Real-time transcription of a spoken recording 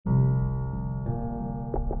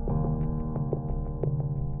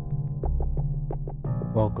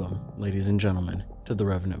Welcome, ladies and gentlemen, to the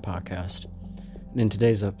Revenant podcast. And in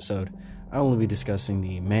today's episode, I will be discussing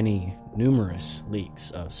the numerous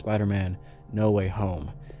leaks of Spider-Man No Way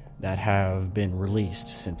Home that have been released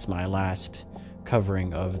since my last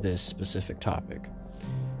covering of this specific topic.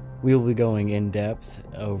 We will be going in depth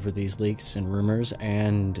over these leaks and rumors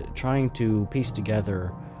and trying to piece together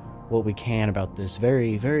what we can about this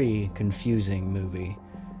very, very confusing movie.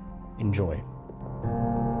 Enjoy.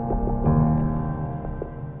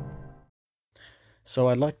 So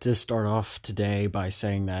I'd like to start off today by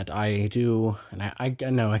saying that I do, and I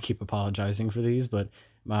know I keep apologizing for these, but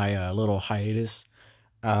my little hiatus,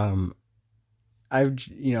 I've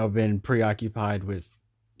been preoccupied with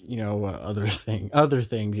other things. I've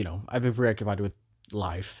been preoccupied with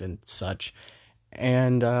life and such,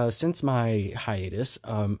 and since my hiatus,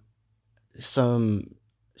 a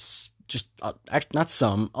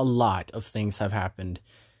lot of things have happened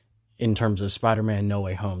in terms of Spider-Man No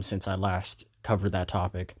Way Home since I last covered that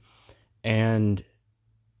topic, and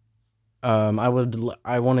I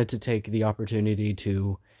wanted to take the opportunity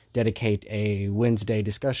to dedicate a Wednesday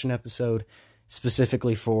discussion episode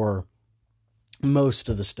specifically for most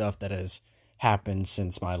of the stuff that has happened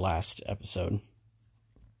since my last episode.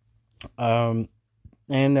 I'm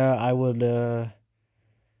really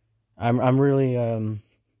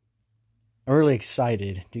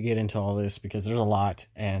excited to get into all this because there's a lot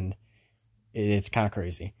and it's kind of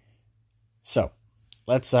crazy. So,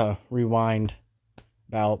 let's rewind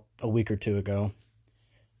about a week or two ago.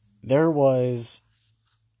 There was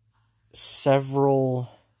several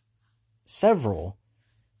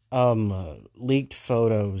leaked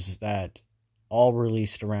photos that all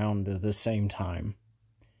released around the same time.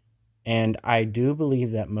 And I do believe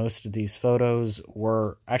that most of these photos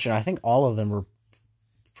were, actually, I think all of them were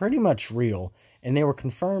pretty much real. And they were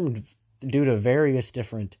confirmed due to various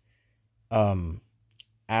different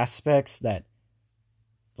aspects that,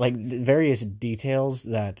 like, various details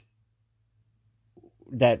that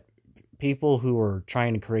people who were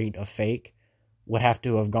trying to create a fake would have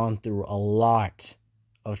to have gone through a lot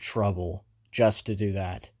of trouble just to do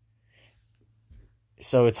that.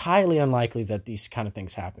 So it's highly unlikely that these kind of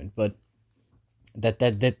things happened, but there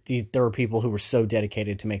were people who were so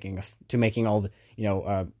dedicated to making all the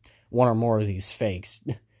one or more of these fakes.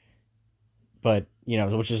 But,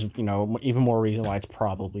 which is, even more reason why it's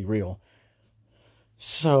probably real.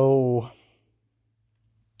 So,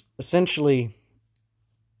 essentially,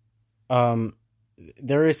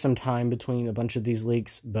 there is some time between a bunch of these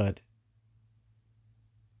leaks, but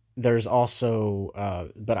there's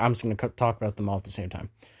also, but I'm just going to talk about them all at the same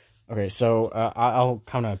time. Okay, so I'll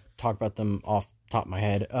kind of talk about them off the top of my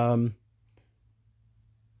head. So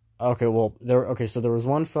there was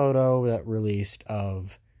one photo that released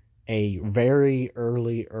of a very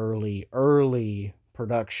early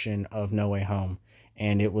production of No Way Home,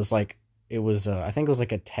 and I think it was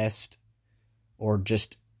like a test, or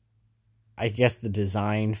just, I guess, the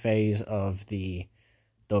design phase of the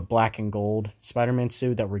black and gold Spider-Man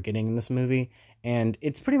suit that we're getting in this movie, and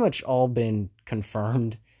it's pretty much all been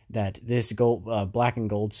confirmed that this black and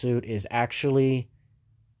gold suit is actually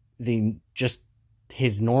just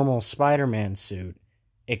his normal Spider-Man suit,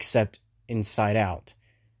 except inside out.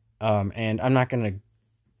 And I'm not going to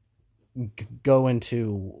go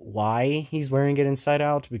into why he's wearing it inside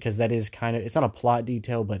out, because that is it's not a plot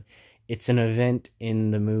detail, but it's an event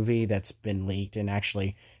in the movie that's been leaked. And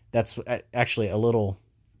that's actually a little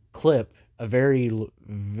clip, a very,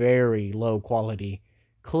 very low quality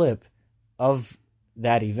clip of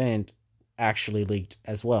that event actually leaked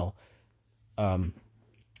as well.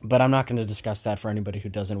 But I'm not going to discuss that for anybody who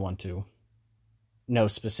doesn't want to know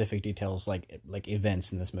specific details like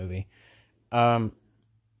events in this movie.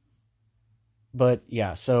 But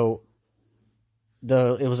yeah, so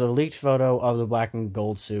it was a leaked photo of the black and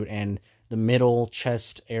gold suit, and the middle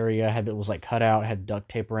chest area was like cut out, had duct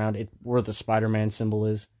tape around it where the Spider-Man symbol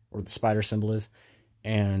is, or the spider symbol is,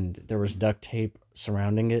 and there was duct tape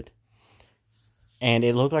surrounding it. And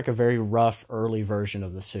it looked like a very rough early version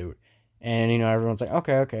of the suit. And, everyone's like,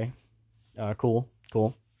 okay, cool.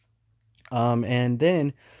 And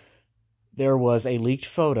then there was a leaked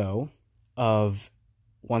photo of,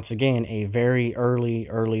 once again, a very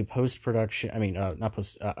early post-production, a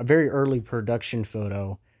very early production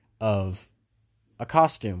photo of a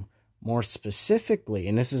costume. More specifically,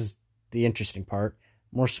 and this is the interesting part,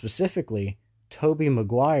 more specifically, Tobey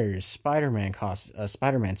Maguire's Spider-Man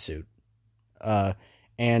suit.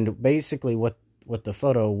 And basically what the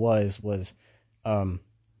photo was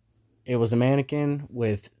it was a mannequin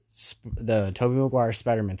with the Tobey Maguire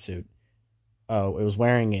Spider-Man suit. It was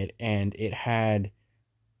wearing it, and it had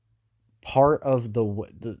part of the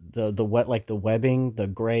wet, like the webbing, the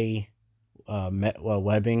gray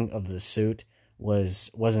webbing of the suit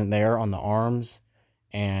wasn't there on the arms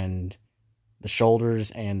and the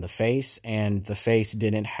shoulders and the face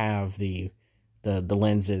didn't have the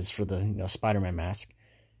lenses for the Spider-Man mask,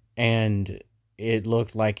 and it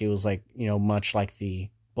looked like it was like much like the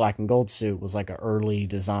black and gold suit was like an early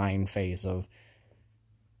design phase of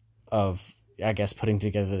I guess putting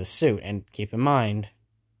together the suit. And keep in mind,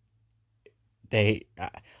 I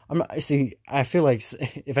feel like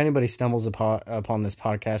if anybody stumbles upon this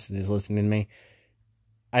podcast and is listening to me,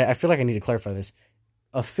 I feel like I need to clarify this.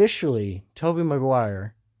 Officially, Tobey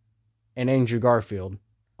Maguire and Andrew Garfield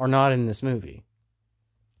are not in this movie.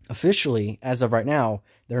 Officially, as of right now,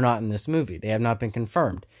 they're not in this movie. They have not been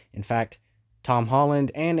confirmed. In fact, Tom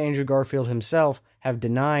Holland and Andrew Garfield himself have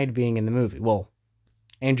denied being in the movie. Well,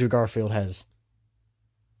 Andrew Garfield has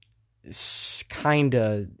he's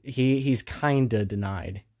kinda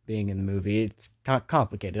denied being in the movie. It's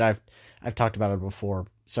complicated. I've talked about it before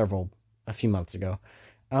a few months ago.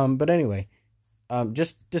 But anyway,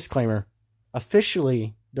 just disclaimer.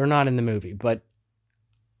 Officially, they're not in the movie, but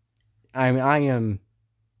I am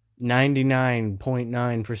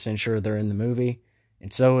 99.9% sure they're in the movie,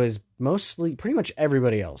 and so is pretty much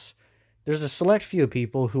everybody else. There's a select few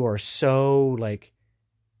people who are so like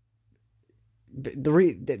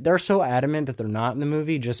they're so adamant that they're not in the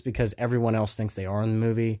movie just because everyone else thinks they are in the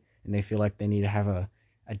movie, and they feel like they need to have a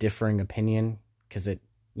differing opinion because it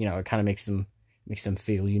kind of makes them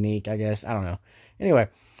feel unique, I guess. I don't know. Anyway,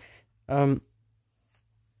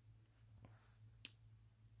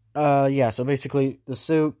 yeah, so basically the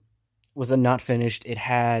suit was not finished. It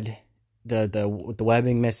had the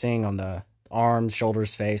webbing missing on the arms,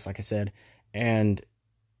 shoulders, face, like I said, and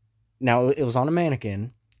now it was on a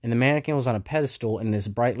mannequin, and the mannequin was on a pedestal in this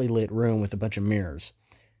brightly lit room with a bunch of mirrors.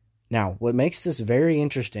 Now, what makes this very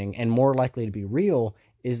interesting and more likely to be real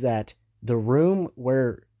is that the room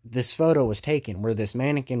where this photo was taken, where this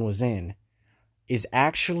mannequin was in, is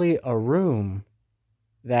actually a room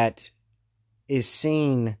that is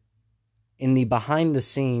seen in the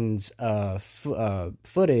behind-the-scenes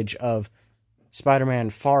footage of Spider-Man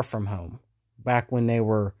Far From Home, back when they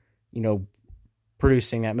were,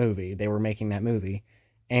 producing that movie. They were making that movie.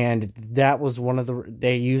 And that was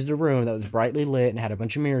they used a room that was brightly lit and had a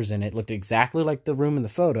bunch of mirrors in it. It looked exactly like the room in the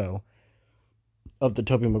photo of the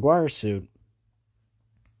Tobey Maguire suit.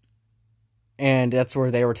 And that's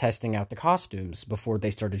where they were testing out the costumes before they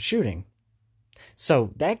started shooting.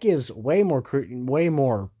 So that gives way more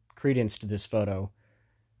credence to this photo.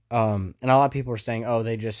 And a lot of people are saying, oh,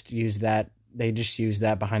 they just used that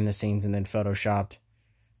behind the scenes and then photoshopped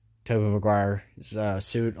Tobey Maguire's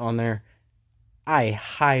suit on there. I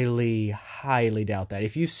highly, highly doubt that.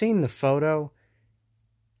 If you've seen the photo,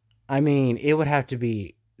 I mean, it would have to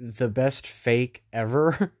be the best fake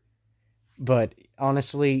ever. But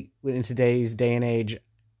honestly, in today's day and age,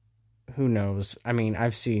 who knows? I mean,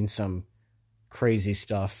 I've seen some crazy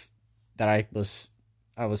stuff that I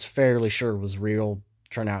was fairly sure was real,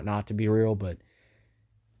 turn out not to be real, but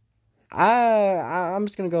I'm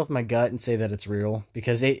just gonna go with my gut and say that it's real,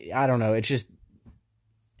 because I don't know,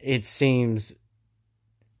 it seems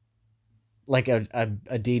like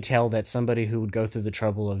a detail that somebody who would go through the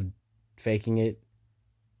trouble of faking it,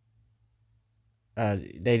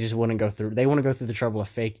 they just wouldn't go through. They wouldn't go through the trouble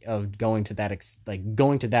of going to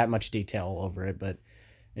that much detail over it. But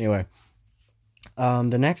anyway,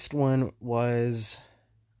 the next one was,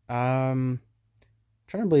 trying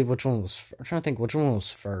to believe which one was. I'm trying to think which one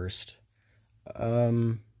was first.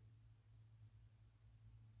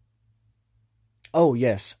 Oh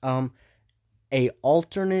yes. A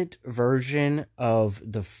alternate version of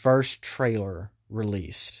the first trailer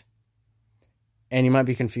released. And you might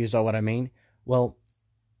be confused by what I mean. Well,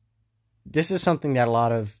 this is something that a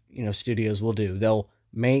lot of, studios will do. They'll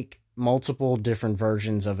make multiple different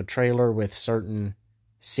versions of a trailer with certain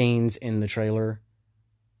scenes in the trailer,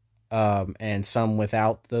 and some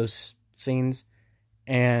without those scenes,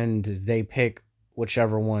 and they pick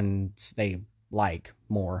whichever ones they like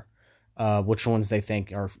more. Which ones they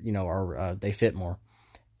think are they fit more.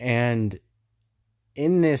 And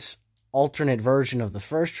in this alternate version of the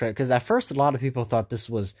first trailer, because at first a lot of people thought this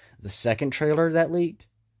was the second trailer that leaked,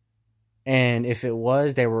 and if it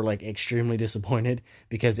was, they were like extremely disappointed,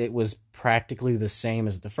 because it was practically the same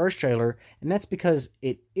as the first trailer, and that's because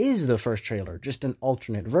it is the first trailer, just an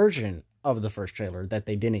alternate version of the first trailer that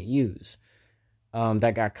they didn't use,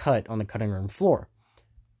 that got cut on the cutting room floor.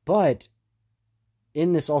 But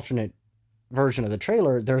in this alternate version of the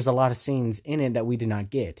trailer, there's a lot of scenes in it that we did not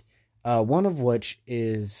get. One of which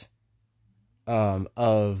is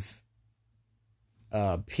of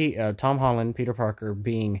Tom Holland, Peter Parker,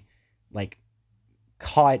 being like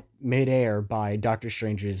caught midair by Doctor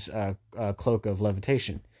Strange's cloak of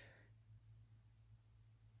levitation.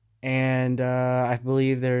 And I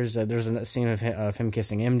believe there's a scene of him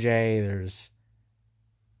kissing MJ.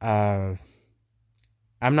 Uh,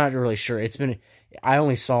 I'm not really sure. I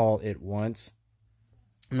only saw it once.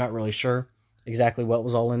 I'm not really sure exactly what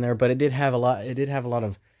was all in there, but it did have a lot. It did have a lot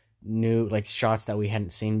of new like shots that we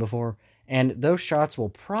hadn't seen before, and those shots will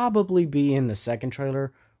probably be in the second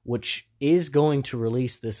trailer, which is going to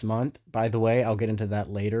release this month. By the way, I'll get into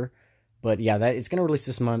that later, but yeah, that it's going to release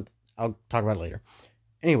this month. I'll talk about it later.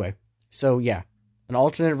 Anyway, so yeah, an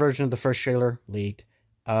alternate version of the first trailer leaked,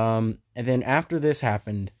 and then after this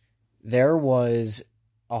happened, there was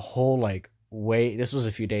a whole like wait. This was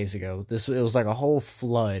a few days ago. It was like a whole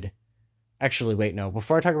flood. Actually, wait, no.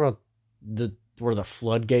 Before I talk about where the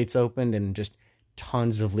floodgates opened and just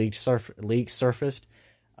tons of leaks surfaced,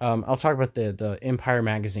 I'll talk about the Empire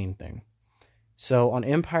magazine thing. So on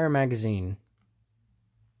Empire magazine,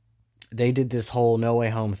 they did this whole No Way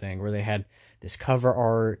Home thing where they had this cover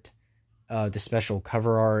art, this special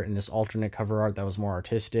cover art, and this alternate cover art that was more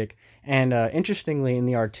artistic. And interestingly, in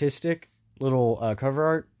the artistic little cover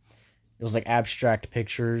art, it was like abstract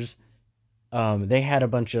pictures. They had a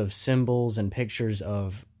bunch of symbols and pictures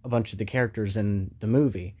of a bunch of the characters in the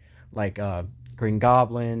movie, like Green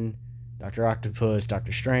Goblin, Dr. Octopus,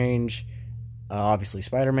 Doctor Strange, obviously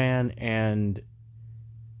Spider-Man, and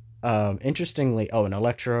interestingly, and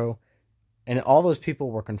Electro, and all those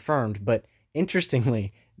people were confirmed. But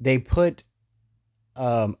interestingly, they put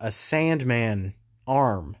a Sandman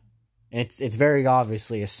arm, and it's very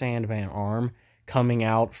obviously a Sandman arm coming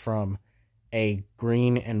out from a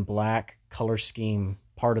green and black color scheme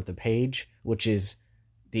part of the page, which is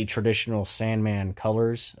the traditional Sandman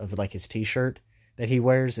colors of like his t-shirt that he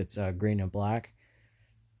wears. It's green and black.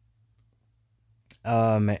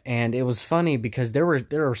 And it was funny because there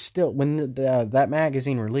were still, when that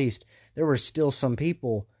magazine released, there were still some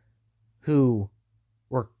people who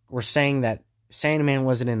were saying that Sandman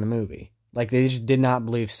wasn't in the movie. Like, they just did not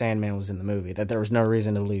believe Sandman was in the movie, that there was no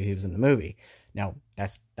reason to believe he was in the movie. Now,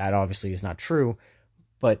 that obviously is not true,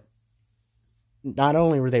 but not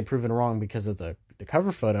only were they proven wrong because of the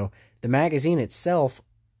cover photo, the magazine itself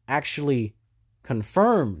actually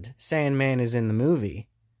confirmed Sandman is in the movie.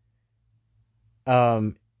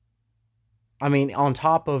 I mean, on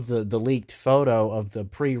top of the leaked photo of the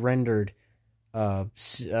pre-rendered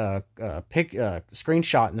screenshot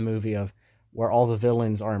in the movie of where all the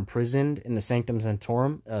villains are imprisoned in the Sanctum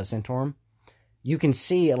Sanctorum, you can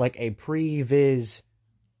see like a pre-viz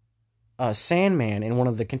Sandman in one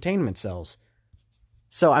of the containment cells.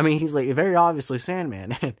 So I mean, he's like very obviously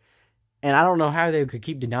Sandman, and I don't know how they could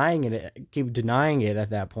keep denying it at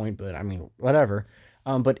that point. But I mean, whatever.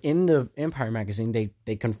 But in the Empire magazine,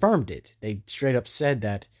 they confirmed it. They straight up said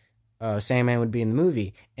that Sandman would be in the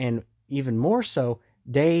movie, and even more so,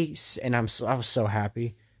 I was so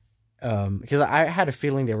happy because I had a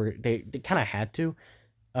feeling they kind of had to.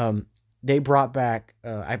 They brought back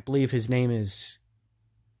I believe his name is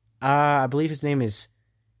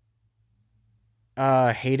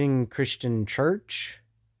Hayden Christian Church.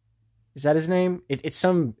 Is that his name? It's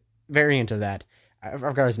some variant of that. I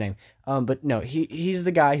forgot his name. But no, he's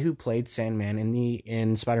the guy who played Sandman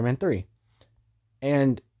in Spider-Man 3.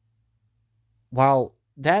 And while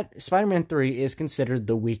that Spider-Man 3 is considered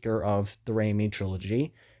the weaker of the Raimi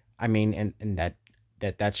trilogy, I mean, and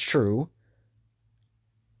that's true.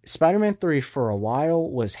 Spider-Man 3 for a while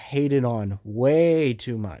was hated on way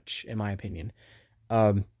too much, in my opinion.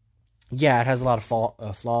 Yeah, it has a lot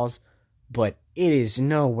of flaws, but it is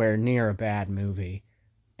nowhere near a bad movie.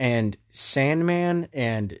 And Sandman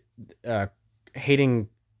and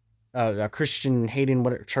Christian Hayden,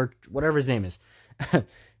 whatever his name is,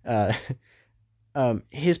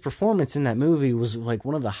 his performance in that movie was like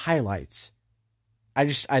one of the highlights.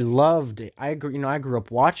 I loved it. I grew up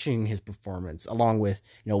watching his performance along with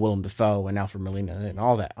Willem Dafoe and Alfred Molina and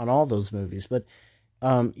all that on all those movies. But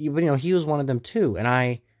he was one of them too, and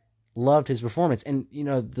I loved his performance. And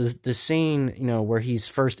the scene where he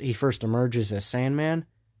first emerges as Sandman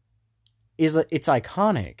it's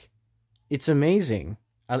iconic. It's amazing.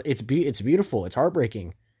 It's beautiful. It's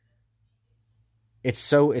heartbreaking. It's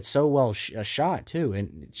so well shot too,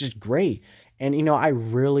 and it's just great. And I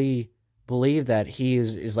really believe that he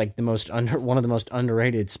is like one of the most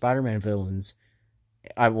underrated Spider-Man villains.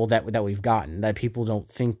 That we've gotten, that people don't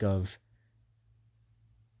think of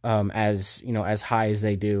as high as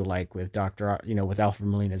they do, like with with Alfred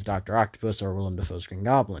Molina's Dr. Octopus or Willem Dafoe's Green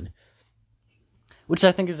Goblin, which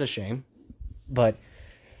I think is a shame. But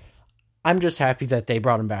I'm just happy that they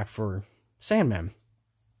brought him back for Sandman,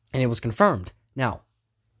 and it was confirmed. Now,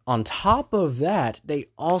 on top of that, they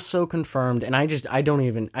also confirmed, and I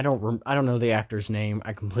don't know the actor's name.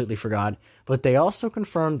 I completely forgot, but they also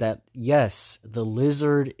confirmed that yes, the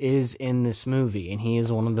Lizard is in this movie, and he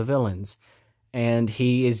is one of the villains, and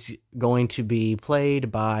he is going to be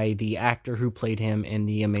played by the actor who played him in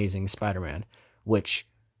The Amazing Spider-Man, which,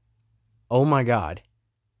 oh my god,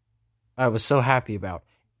 I was so happy about.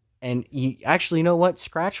 And you know what?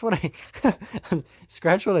 Scratch what I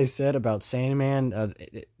scratch what I said about Sandman.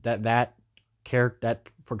 That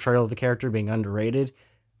portrayal of the character being underrated.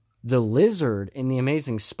 The Lizard in The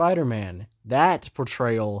Amazing Spider-Man, that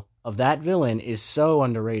portrayal of that villain is so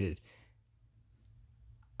underrated.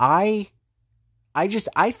 I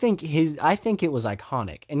think it was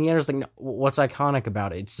iconic. And yeah, there's like, what's iconic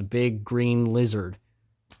about it? It's the big green lizard.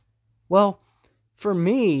 Well, for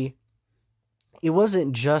me, it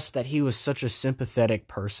wasn't just that he was such a sympathetic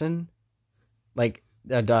person, like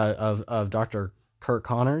of Dr. Kirk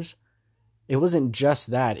Connors. It wasn't just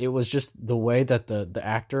that. It was just the way that the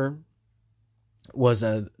actor was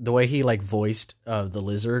the way he like voiced the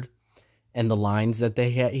lizard and the lines that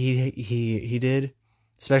he did,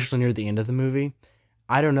 especially near the end of the movie.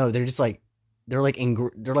 I don't know. They're just like they're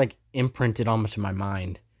like imprinted onto my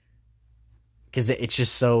mind because it's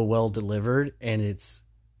just so well delivered, and it's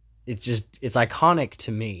iconic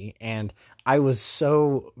to me, and I was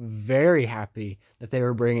so very happy that they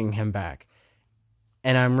were bringing him back.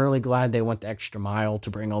 And I'm really glad they went the extra mile to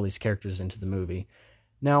bring all these characters into the movie.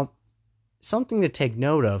 Now, something to take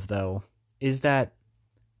note of, though, is that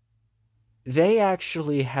they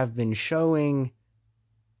actually have been showing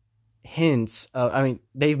hints of,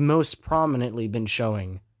 they've most prominently been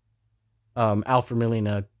showing Alfred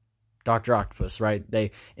Molina, Dr. Octopus, right?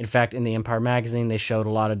 In fact, in the Empire magazine, they showed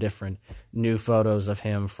a lot of different new photos of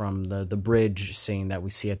him from the bridge scene that we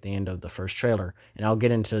see at the end of the first trailer. And I'll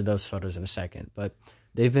get into those photos in a second. But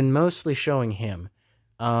they've been mostly showing him.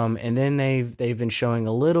 And then they've been showing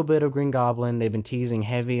a little bit of Green Goblin. They've been teasing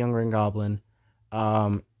heavy on Green Goblin.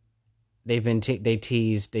 They've been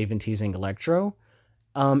teasing Electro.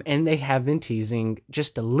 And they have been teasing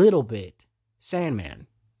just a little bit Sandman.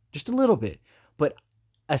 Just a little bit. But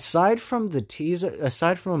aside from the teaser,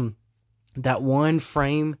 aside from that one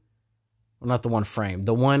frame, well, not the one frame,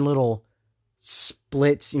 the one little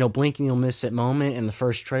splits, blink and you'll miss it moment in the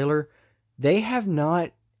first trailer, they have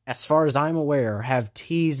not, as far as I'm aware, have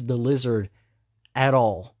teased the Lizard at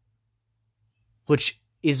all, which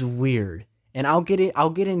is weird. And I'll get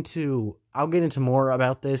into more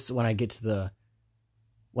about this when I get to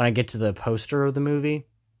the poster of the movie,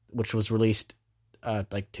 which was released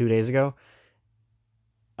like 2 days ago.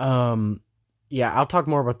 Yeah, I'll talk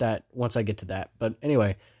more about that once I get to that. But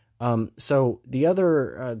anyway, so the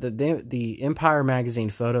other, the Empire magazine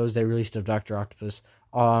photos they released of Dr. Octopus,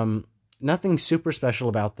 nothing super special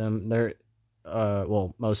about them. They're,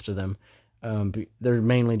 well, most of them, they're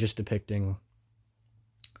mainly just depicting,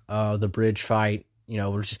 the bridge fight,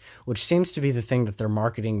 which seems to be the thing that they're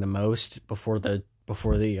marketing the most before the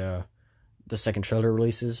second trailer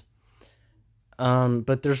releases.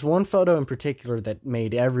 But there's one photo in particular that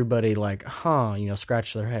made everybody like,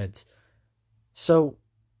 scratch their heads. So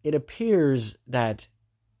it appears that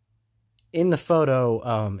in the photo,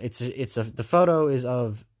 the photo is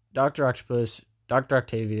of Dr. Octopus, Dr.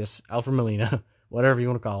 Octavius, Alfred Molina, whatever you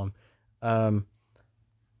want to call him,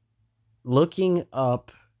 looking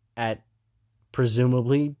up at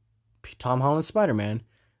presumably Tom Holland's Spider-Man,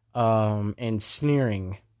 and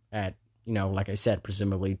sneering at, like I said,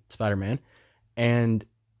 presumably Spider-Man. And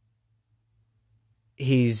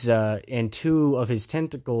he's and two of his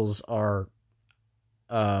tentacles are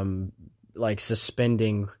like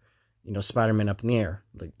suspending, Spider-Man up in the air,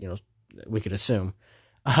 like, we could assume.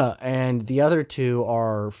 And the other two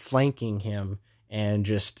are flanking him and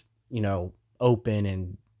just, open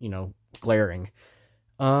and, glaring.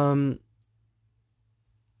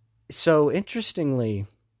 So interestingly,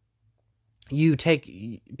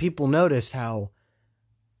 people noticed how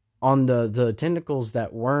on the tentacles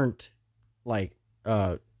that weren't like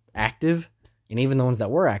active, and even the ones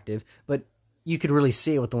that were active, but you could really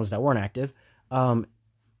see it with the ones that weren't active,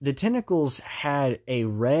 the tentacles had a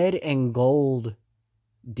red and gold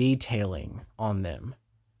detailing on them,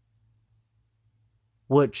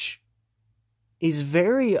 which is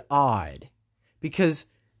very odd because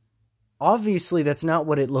obviously that's not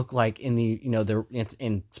what it looked like in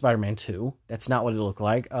in Spider-Man 2. That's not what it looked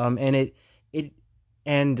like.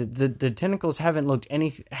 And the tentacles haven't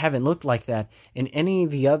looked like that in any of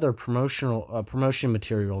the other promotion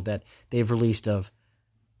material that they've released of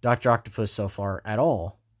Dr. Octopus so far at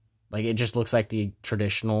all. Like, it just looks like the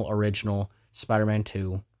traditional, original Spider-Man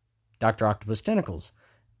 2 Dr. Octopus tentacles.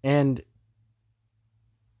 And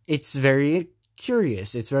it's very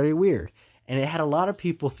curious. It's very weird. And it had a lot of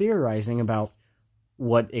people theorizing about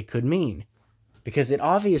what it could mean. Because it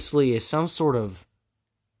obviously is some sort of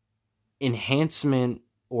enhancement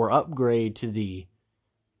or upgrade to the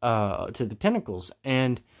tentacles.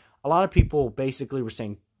 And a lot of people basically were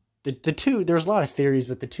saying the two, there's a lot of theories,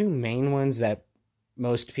 but the two main ones that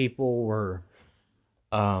most people were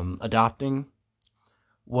adopting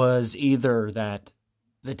was either that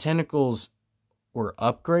the tentacles were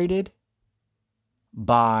upgraded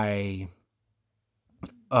by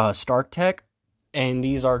Stark Tech, and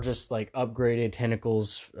these are just like upgraded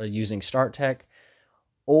tentacles using Stark Tech,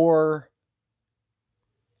 or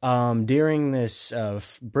during this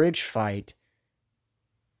bridge fight,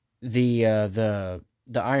 the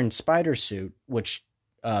Iron Spider suit, which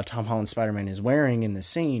Tom Holland Spider-Man is wearing in the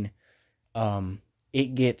scene,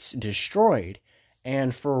 it gets destroyed,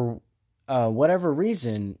 and for whatever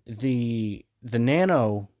reason, the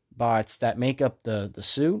nanobots that make up the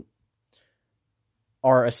suit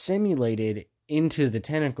are assimilated into the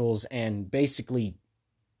tentacles and basically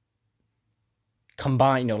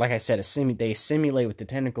combine. Like I said, they assimilate with the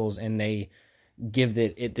tentacles, and they give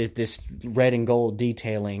it this red and gold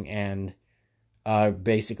detailing and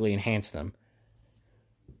basically enhance them.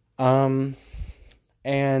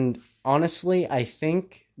 And honestly, I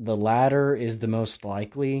think the latter is the most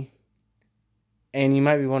likely. And you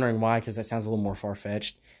might be wondering why, because that sounds a little more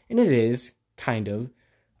far-fetched. And it is, kind of.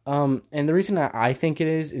 And the reason I think it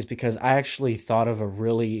is because I actually thought of a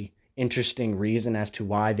really interesting reason as to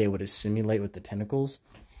why they would assimilate with the tentacles.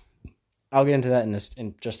 I'll get into that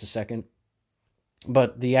in just a second.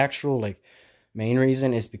 But the actual main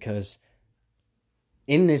reason is because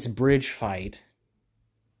in this bridge fight,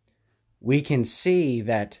 we can see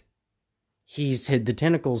that he's hid the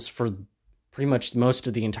tentacles for pretty much most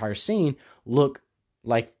of the entire scene look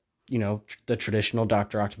like, the traditional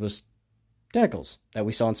Dr. Octopus tentacles that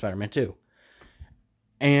we saw in Spider-Man 2.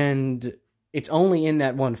 And it's only in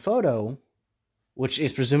that one photo, which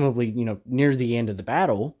is presumably, near the end of the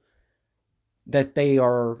battle, that they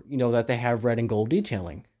are, that they have red and gold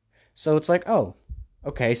detailing. So it's like, oh,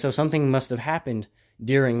 okay, so something must have happened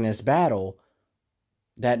during this battle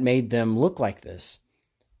that made them look like this.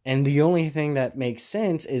 And the only thing that makes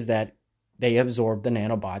sense is that they absorbed the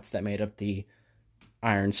nanobots that made up the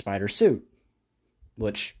Iron Spider suit,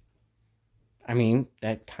 which, I mean,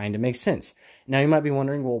 that kind of makes sense. Now you might be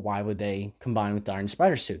wondering, well, why would they combine with the Iron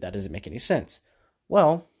Spider suit? That doesn't make any sense.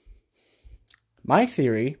 Well, my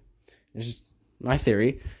theory is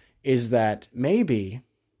that maybe,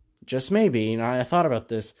 just maybe, and I thought about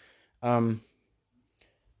this,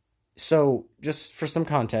 so just for some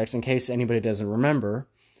context, in case anybody doesn't remember,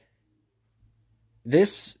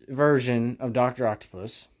 this version of Dr.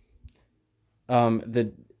 Octopus, so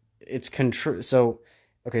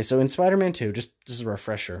in Spider-Man 2, just as a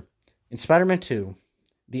refresher, in Spider-Man 2,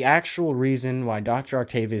 the actual reason why Dr.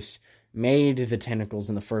 Octavius made the tentacles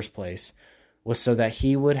in the first place was so that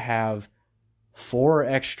he would have 4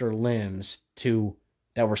 extra limbs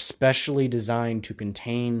that were specially designed to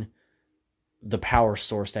contain the power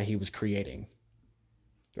source that he was creating.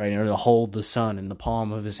 Right, to hold the sun in the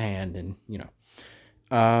palm of his hand, and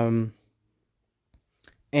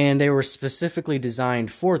and they were specifically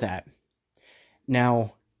designed for that.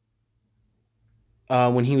 Now,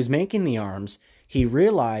 when he was making the arms, he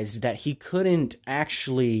realized that he couldn't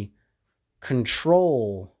actually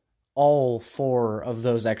control all 4 of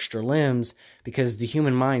those extra limbs because the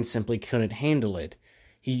human mind simply couldn't handle it.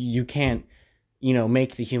 You can't,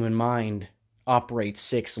 make the human mind operate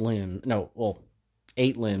 8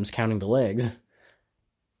 limbs, counting the legs.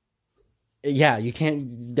 Yeah, you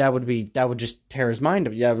can't. That would just tear his mind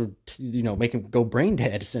up. That would, make him go brain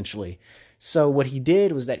dead, essentially. So what he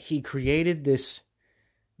did was that he created this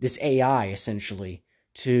AI, essentially,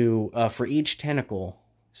 for each tentacle,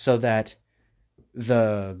 so that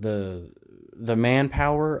the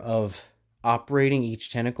manpower of operating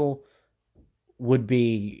each tentacle would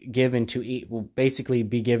be given will basically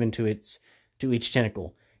be given to each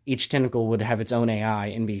tentacle. Each tentacle would have its own AI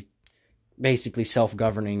and be basically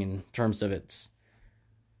self-governing in terms of it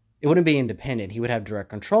wouldn't be independent. He would have direct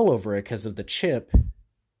control over it because of the chip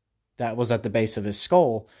that was at the base of his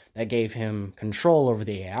skull that gave him control over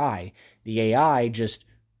the AI. The AI just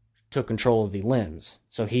took control of the limbs,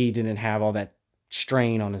 so he didn't have all that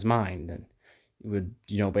strain on his mind, and it would,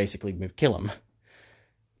 basically kill him.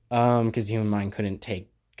 Because the human mind couldn't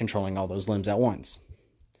take controlling all those limbs at once.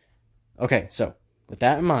 Okay, so with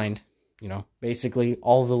that in mind, basically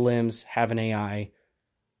all the limbs have an AI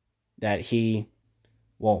that in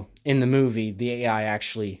the movie, the AI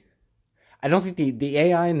actually, I don't think the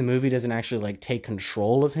AI in the movie doesn't actually like take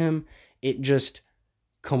control of him. It just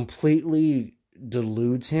completely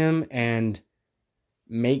deludes him and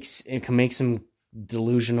makes him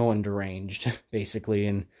delusional and deranged, basically.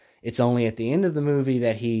 And it's only at the end of the movie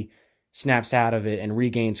that he snaps out of it and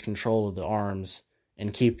regains control of the arms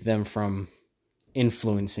and keep them from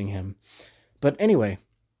influencing him. But anyway,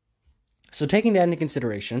 so taking that into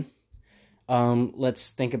consideration, let's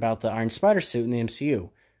think about the Iron Spider suit in the MCU.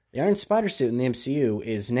 The Iron Spider suit in the MCU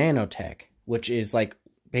is nanotech, which is like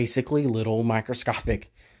basically little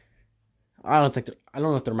microscopic. I don't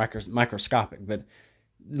know if they're microscopic, but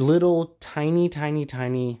little tiny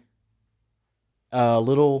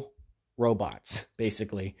little robots,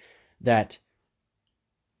 basically, that,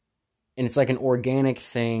 and it's like an organic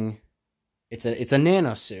thing. It's a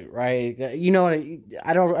nano suit, right? You know what?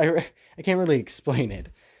 I can't really explain it,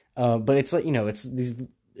 but it's like,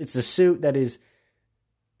 it's a suit that is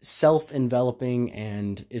self-enveloping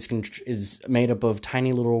and is made up of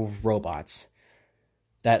tiny little robots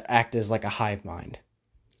that act as like a hive mind.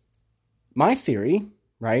 My theory,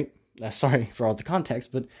 right? Sorry for all the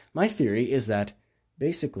context, but my theory is that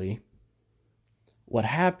basically what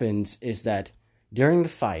happens is that during the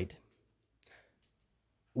fight,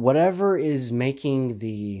 whatever is making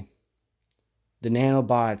the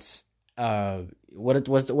nanobots,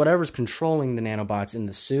 whatever's controlling the nanobots in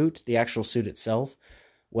the suit, the actual suit itself,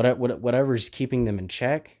 whatever is keeping them in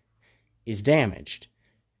check, is damaged.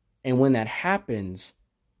 And when that happens,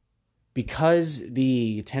 because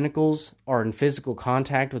the tentacles are in physical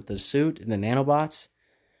contact with the suit and the nanobots,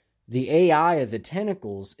 the AI of the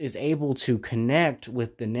tentacles is able to connect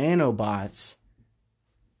with the nanobots,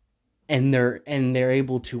 and they're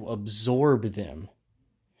able to absorb them.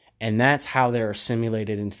 And that's how they're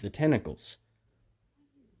assimilated into the tentacles.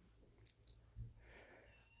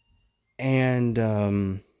 And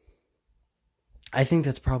I think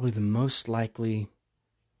that's probably the most likely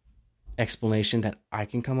explanation that I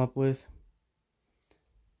can come up with,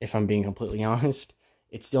 if I'm being completely honest.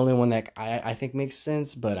 It's the only one that I think makes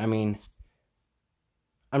sense, but I mean,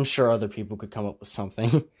 I'm sure other people could come up with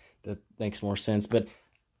something that makes more sense, but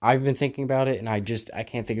I've been thinking about it, and I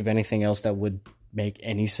can't think of anything else that would make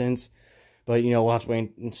any sense. But, we'll have to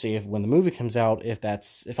wait and see if when the movie comes out,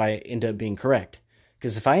 if I end up being correct.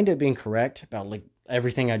 Because if I end up being correct about like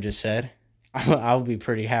everything I just said, I'll be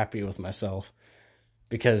pretty happy with myself.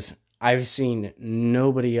 Because I've seen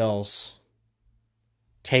nobody else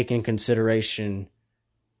take in consideration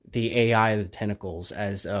the AI of the tentacles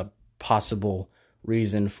as a possible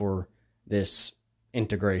reason for this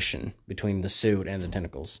integration between the suit and the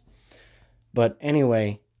tentacles. But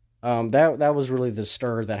anyway, that was really the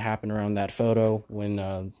stir that happened around that photo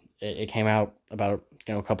when it came out about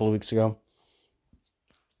a couple of weeks ago.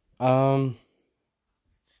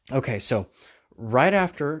 Okay, so right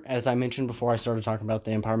after, as I mentioned before I started talking about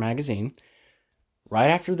the Empire magazine, right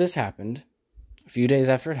after this happened, a few days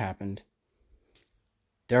after it happened,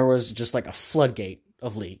 there was just like a floodgate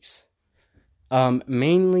of leaks.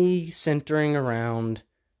 Mainly centering around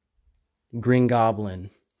Green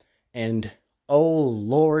Goblin. And oh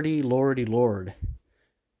lordy lord,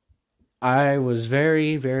 I was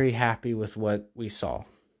very, very happy with what we saw.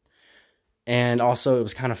 And also it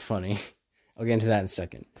was kind of funny. I'll get into that in a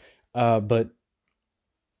second.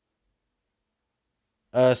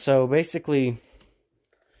 So basically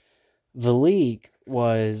the leak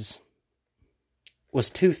was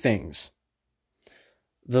two things.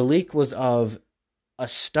 The leak was of a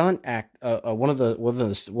stunt act, one of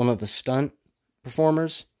the stunt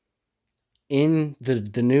performers in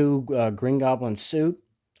the new Green Goblin suit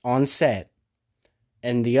on set,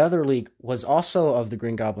 and the other leak was also of the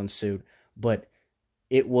Green Goblin suit, but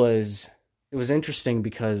it was interesting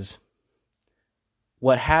because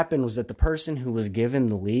what happened was that the person who was given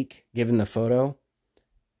the leak, given the photos,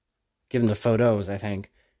 I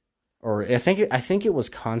think, or I think it was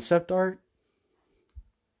concept art.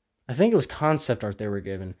 I think it was concept art they were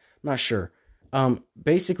given. I'm not sure.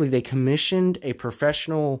 Basically, they commissioned a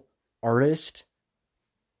professional artist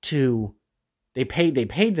they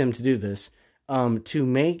paid them to do this, to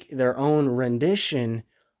make their own rendition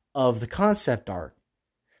of the concept art.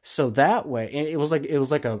 So that way, and it was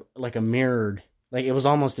like a mirrored, like it was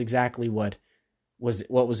almost exactly what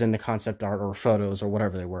was in the concept art or photos or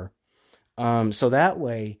whatever they were. So that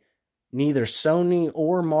way, neither Sony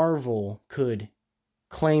or Marvel could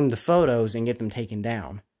claim the photos and get them taken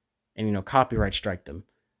down and, copyright strike them,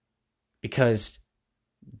 because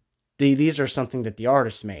these are something that the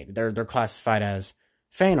artist made. They're classified as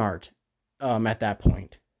fan art at that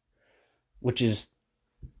point, which is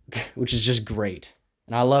which is just great.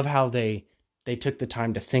 And I love how they took the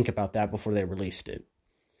time to think about that before they released it.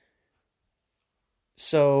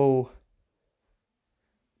 So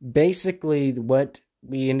basically, what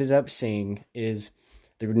we ended up seeing is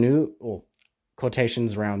the new, well,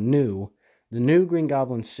 quotations around new, the new Green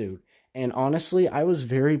Goblin suit. And honestly, I was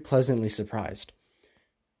very pleasantly surprised.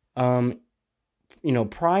 Prior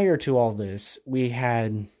to all this, we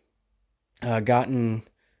had gotten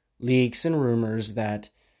leaks and rumors that,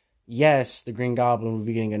 yes, the Green Goblin would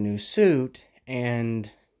be getting a new suit,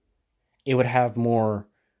 and it would have more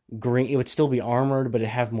green. It would still be armored, but it'd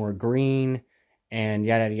have more green, and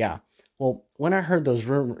yada yada yada. Well, when I heard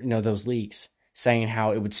those leaks saying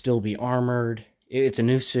how it would still be armored, it's a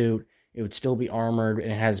new suit, it would still be armored,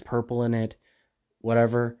 and it has purple in it,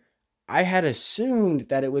 whatever, I had assumed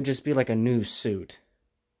that it would just be like a new suit.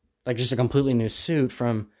 Like just a completely new suit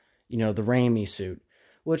from, the Raimi suit.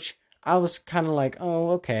 Which I was kind of like,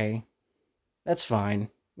 oh, okay. That's fine.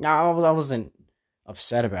 Now, I wasn't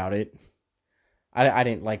upset about it. I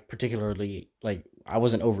didn't particularly, I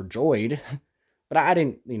wasn't overjoyed. But I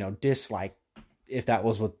didn't, dislike if that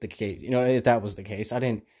was what the case. If that was the case. I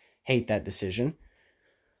didn't hate that decision.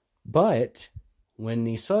 But when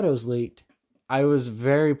these photos leaked, I was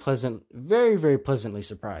very, very pleasantly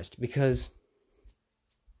surprised, because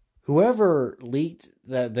whoever leaked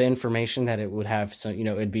the information that it would have, so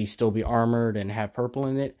it'd still be armored and have purple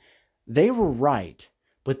in it, they were right,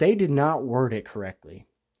 but they did not word it correctly.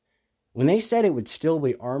 When they said it would still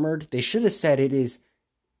be armored, they should have said it's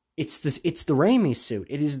the Raimi suit.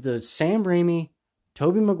 It is the Sam Raimi,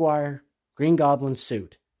 Tobey Maguire, Green Goblin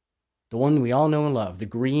suit, the one we all know and love, the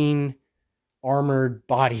green armored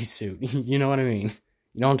bodysuit. You know what I mean?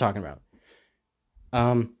 You know what I'm talking about.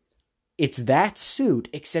 It's that suit,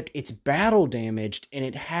 except it's battle damaged, and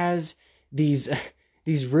it has these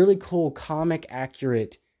really cool comic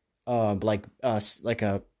accurate, like a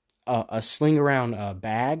sling around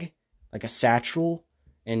bag, like a satchel,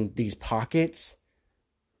 and these pockets,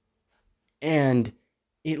 and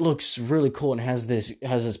it looks really cool. And has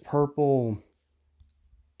this purple.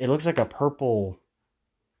 It looks like a purple,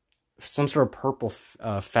 some sort of purple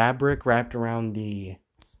fabric wrapped around the,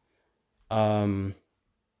 I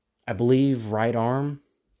believe, right arm.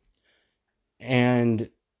 And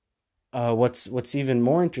what's even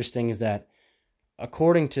more interesting is that,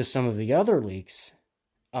 according to some of the other leaks,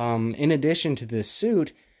 in addition to this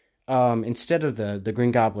suit, instead of the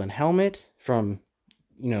Green Goblin helmet from,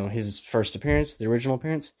 his first appearance, the original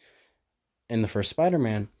appearance, in the first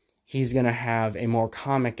Spider-Man, he's going to have a more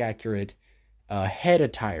comic accurate head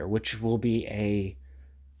attire, which will be a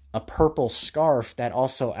purple scarf that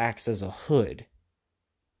also acts as a hood.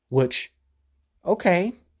 Which,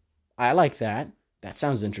 okay, I like that. That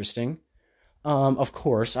sounds interesting. Of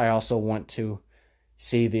course, I also want to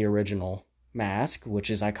see the original mask, which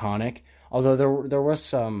is iconic. Although there was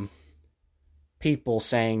some people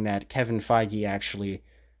saying that Kevin Feige actually,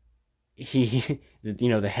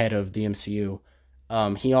 the head of the MCU,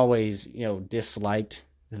 he always, disliked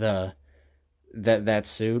that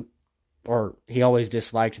suit, or he always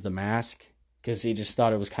disliked the mask because he just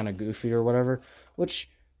thought it was kind of goofy or whatever, which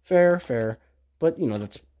fair, but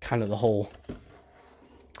that's kind of the whole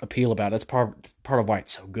appeal about it. That's part of why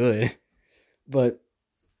it's so good. But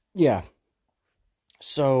yeah,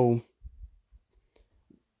 so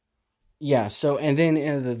and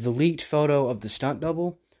then the leaked photo of the stunt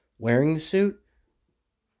double wearing the suit,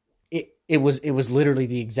 it was literally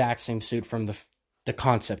the exact same suit from the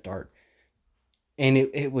concept art, and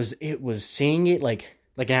it was seeing it like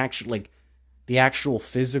an actual, the actual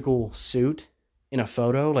physical suit in a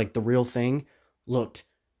photo, like the real thing, looked,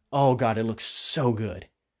 oh god, it looks so good.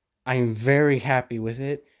 I am very happy with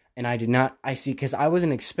it, and because I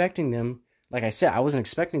wasn't expecting them, like I said, I wasn't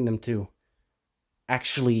expecting them to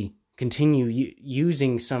actually continue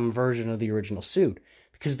using some version of the original suit,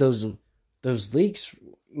 because those leaks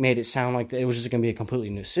made it sound like it was just going to be a completely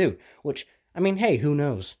new suit, which, I mean, hey, who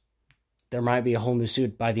knows? There might be a whole new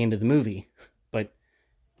suit by the end of the movie, but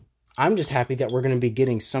I'm just happy that we're going to be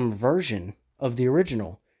getting some version of the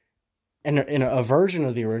original, and in a version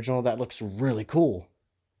of the original that looks really cool,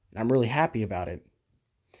 and I'm really happy about it.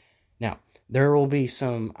 Now, there will be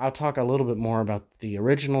I'll talk a little bit more about the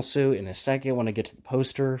original suit in a second when I get to the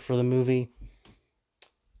poster for the movie,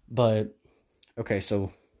 but, okay,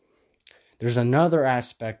 so there's another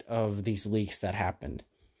aspect of these leaks that happened.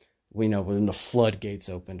 We know when the floodgates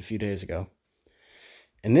opened a few days ago,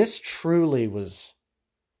 and this truly was...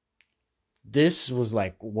 This was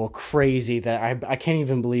crazy that I can't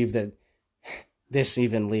even believe that this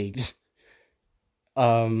even leaked.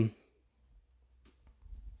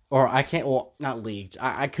 or I can't, well, not leaked.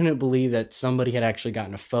 I couldn't believe that somebody had actually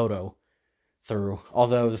gotten a photo through,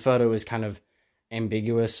 although the photo is kind of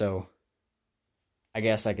ambiguous, so I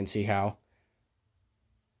guess I can see how.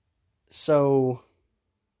 So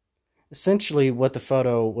essentially what the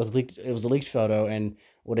photo was leaked, it was a leaked photo, and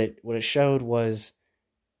what it showed was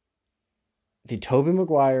the Tobey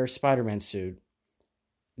Maguire Spider-Man suit,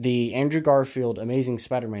 the Andrew Garfield Amazing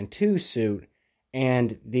Spider-Man 2 suit,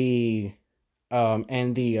 and the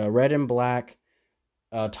red and black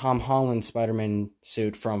Tom Holland Spider-Man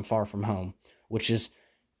suit from Far From Home, which is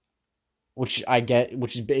which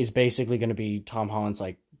is basically going to be Tom Holland's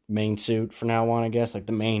like main suit from now on, I guess, like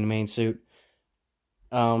the main suit.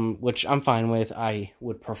 Which I'm fine with. I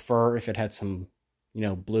would prefer if it had some,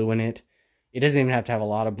 blue in it. It doesn't even have to have a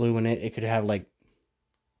lot of blue in it. It could have like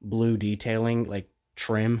blue detailing, like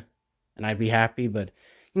trim, and I'd be happy. But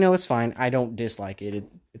it's fine. I don't dislike it.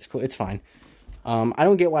 It's cool. It's fine. I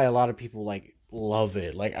don't get why a lot of people like love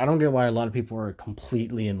it. Like I don't get why a lot of people are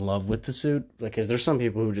completely in love with the suit, because there's some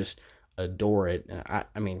people who just adore it. And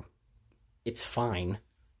I mean, it's fine.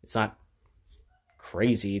 It's not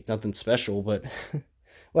crazy. It's nothing special, but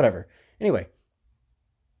whatever. Anyway,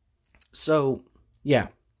 so yeah,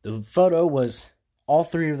 the photo was all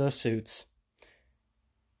three of those suits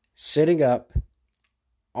sitting up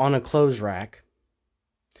on a clothes rack,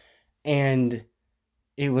 and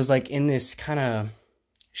it was like in this kind of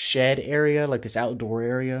shed area, like this outdoor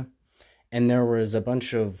area, and there was a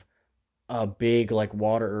bunch of big like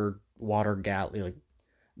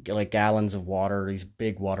like gallons of water, these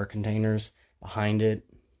big water containers behind it.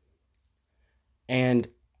 And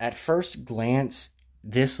at first glance,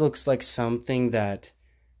 this looks like something that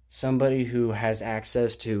somebody who has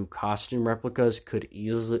access to costume replicas could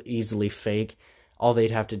easily fake. All they'd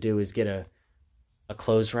have to do is get a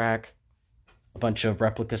clothes rack, a bunch of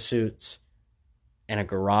replica suits, and a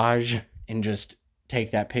garage, and just take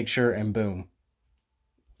that picture, and boom,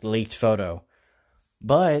 leaked photo.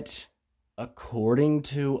 But according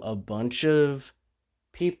to a bunch of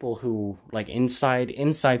people who like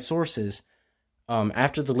inside sources,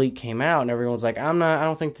 after the leak came out and everyone's like, I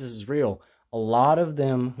don't think this is real, a lot of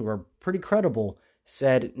them who are pretty credible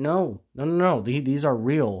said, no, these are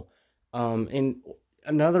real. And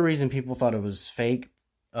another reason people thought it was fake,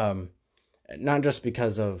 not just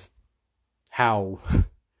because of how,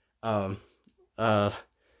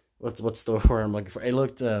 what's the word I'm looking for? It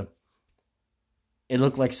looked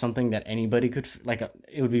like something that anybody could, like,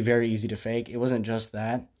 it would be very easy to fake. It wasn't just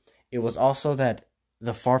that. It was also that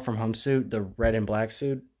the Far From Home suit, the red and black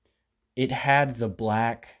suit, it had the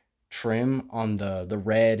black trim on the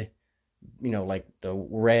red, like the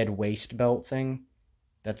red waist belt thing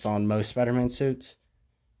that's on most Spider-Man suits.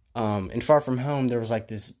 In Far From Home, there was like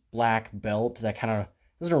this black belt that kind of, it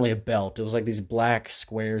wasn't really a belt. It was like these black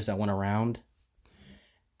squares that went around.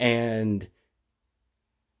 And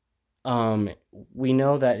we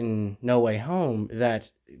know that in No Way Home that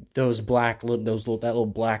that little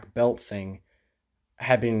black belt thing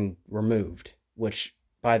had been removed, which,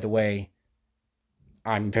 by the way,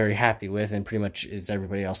 I'm very happy with, and pretty much is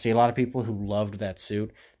everybody else. See, a lot of people who loved that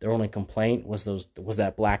suit, their only complaint was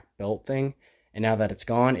that black belt thing, and now that it's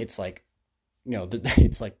gone, it's like,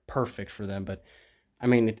 it's like perfect for them. But I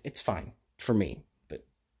mean, it's fine for me, but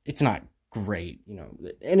it's not great,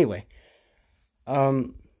 Anyway,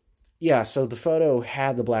 yeah. So the photo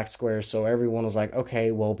had the black squares, so everyone was like, okay,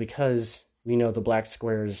 well, because we know the black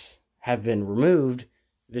squares have been removed,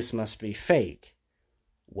 this must be fake.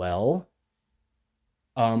 Well,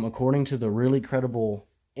 according to the really credible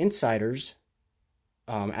insiders,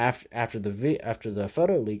 after the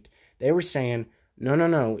photo leaked, they were saying,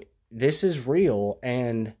 no, this is real,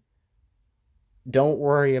 and don't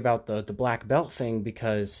worry about the black belt thing,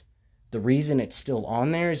 because the reason it's still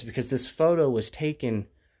on there is because this photo was taken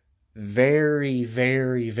very,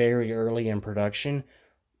 very, very early in production,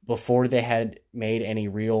 before they had made any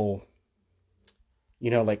real,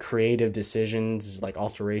 like creative decisions, like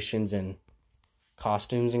alterations and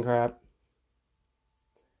costumes and crap.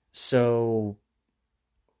 So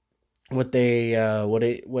what they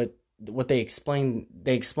explain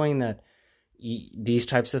that these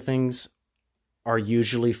types of things are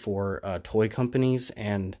usually for toy companies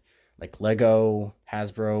and like Lego,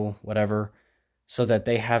 Hasbro, whatever, so that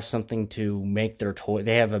they have something to make their toy.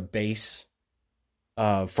 They have a base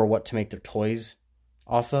for what to make their toys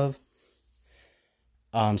off of.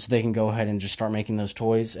 So they can go ahead and just start making those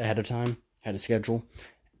toys ahead of time, ahead of schedule.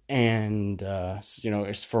 And,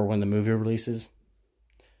 it's for when the movie releases.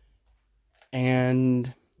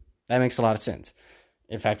 And that makes a lot of sense.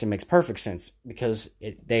 In fact, it makes perfect sense, because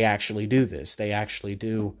they actually do this. They actually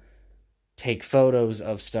do take photos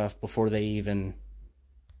of stuff before they even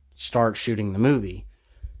start shooting the movie.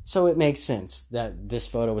 So it makes sense that this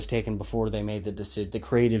photo was taken before they made the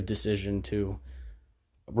creative decision to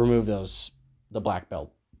remove remove the black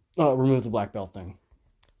belt thing.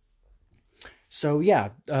 So yeah,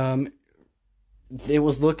 it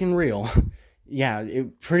was looking real. Yeah,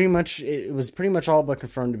 it was pretty much all but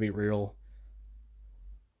confirmed to be real.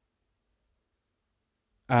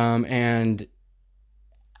 And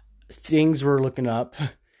things were looking up,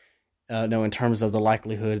 no, in terms of the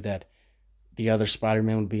likelihood that the other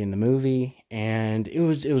Spider-Man would be in the movie, and it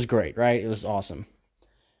was great, right? It was awesome.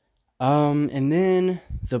 And then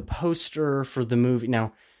the poster for the movie.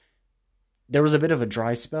 Now, there was a bit of a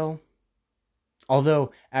dry spell.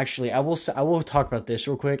 Although, actually, I will talk about this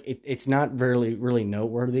real quick. It's not really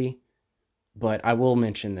noteworthy, but I will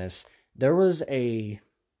mention this. There's like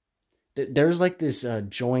this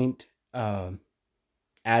joint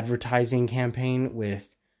advertising campaign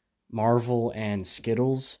with Marvel and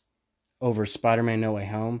Skittles over Spider-Man No Way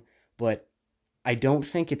Home, but I don't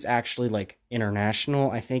think it's actually like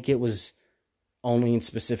international. I think it was only in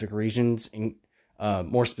specific regions,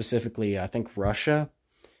 more specifically, I think Russia.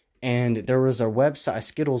 And there was a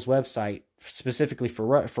Skittles website specifically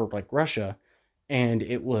for like Russia, and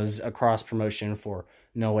it was a cross promotion for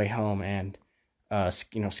No Way Home and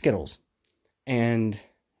Skittles, and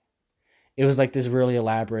it was like this really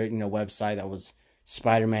elaborate website that was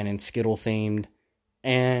Spider-Man and Skittle themed,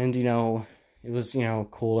 and it was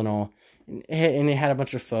cool and all, and it had a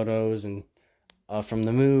bunch of photos and from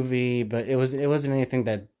the movie, but it wasn't anything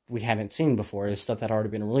that we hadn't seen before. It was stuff that had already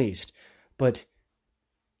been released, but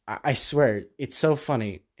I swear, it's so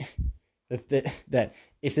funny that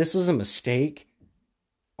if this was a mistake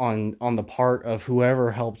on the part of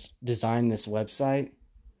whoever helped design this website,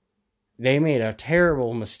 they made a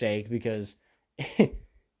terrible mistake, because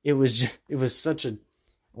it was such a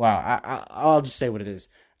wow. I'll just say what it is.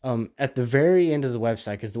 At the very end of the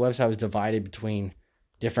website, because the website was divided between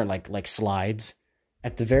different like slides.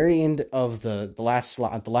 At the very end of the last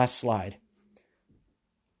slide.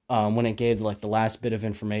 When it gave like the last bit of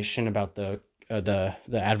information about the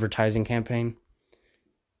advertising campaign,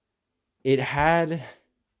 it had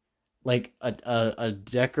like a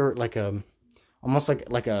decor, like almost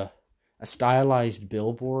like a stylized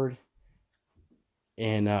billboard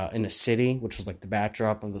in a city, which was like the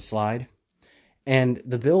backdrop of the slide, and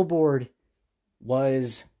the billboard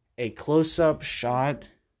was a close-up shot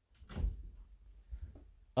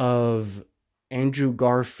of Andrew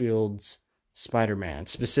Garfield's Spider-Man,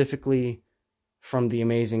 specifically from The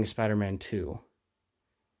Amazing Spider-Man 2.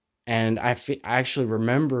 And I actually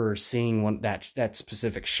remember seeing that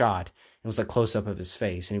specific shot. It was a close-up of his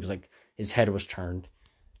face, and he was like, his head was turned.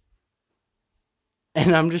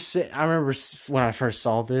 And I remember when I first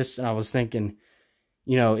saw this, and I was thinking,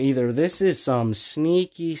 either this is some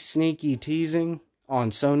sneaky teasing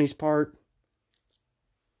on Sony's part,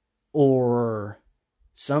 or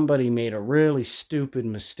somebody made a really stupid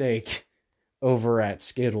mistake over at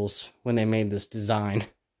Skittles when they made this design.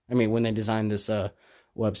 I mean, when they designed this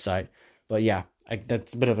website. But yeah,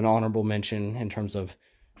 that's a bit of an honorable mention in terms of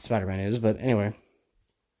Spider-Man is. But anyway.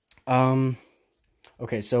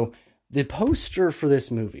 Okay, so the poster for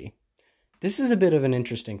this movie. This is a bit of an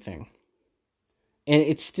interesting thing. And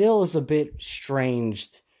it still is a bit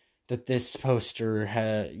strange that this poster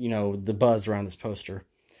had, the buzz around this poster.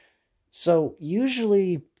 So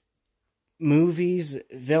usually movies,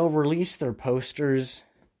 they'll release their posters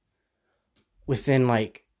within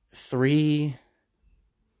like 3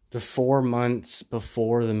 to 4 months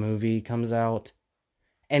before the movie comes out.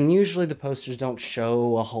 And usually the posters don't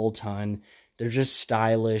show a whole ton. They're just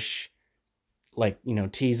stylish, like,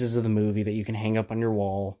 teases of the movie that you can hang up on your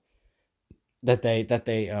wall, that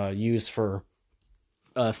they use for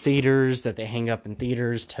theaters, that they hang up in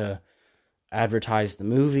theaters to advertise the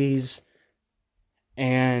movies.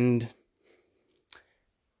 And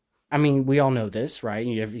I mean, we all know this, right?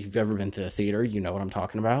 If you've ever been to a theater, you know what I'm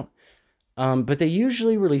talking about. But they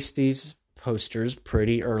usually release these posters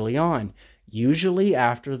pretty early on, usually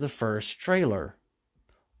after the first trailer.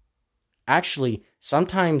 Actually,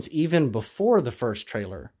 sometimes even before the first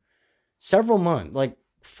trailer. Several months, like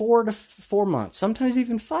 4 to 4 months, sometimes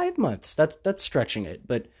even 5 months. That's stretching it,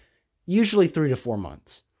 but usually 3 to 4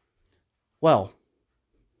 months. Well,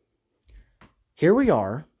 here we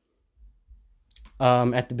are.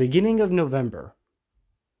 At the beginning of November,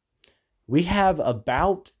 we have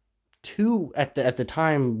about at the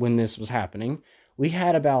time when this was happening, we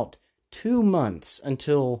had about 2 months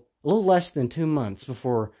until a little less than 2 months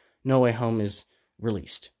before No Way Home is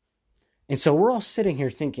released. And so we're all sitting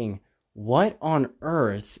here thinking, what on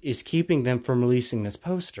earth is keeping them from releasing this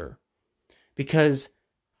poster? Because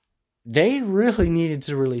they really needed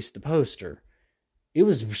to release the poster. It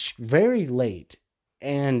was very late.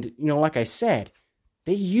 And, like I said,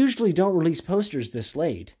 they usually don't release posters this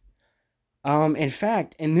late. In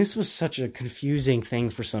fact, and this was such a confusing thing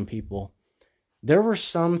for some people, there were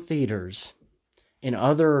some theaters in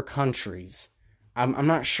other countries. I'm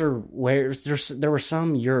not sure where. There were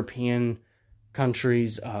some European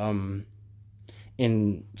countries,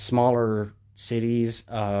 in smaller cities,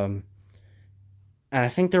 and I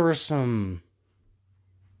think there were some.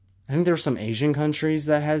 I think there were some Asian countries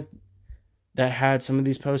that had some of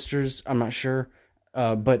these posters. I'm not sure,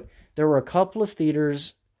 but there were a couple of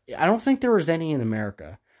theaters. I don't think there was any in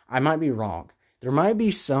America. I might be wrong. There might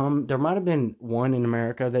be some. There might have been one in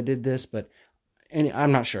America that did this, but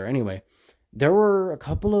I'm not sure. Anyway, there were a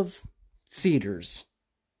couple of theaters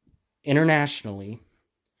internationally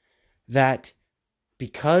that,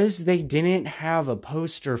 because they didn't have a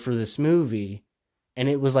poster for this movie, and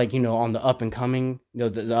it was like, on the up and coming,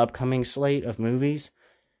 the upcoming slate of movies,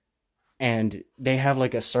 and they have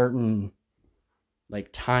like a certain like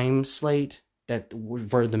time slate that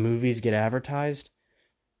where the movies get advertised,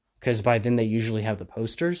 because by then they usually have the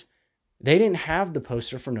posters. They didn't have the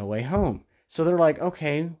poster for No Way Home. So they're like,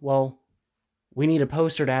 okay, well, we need a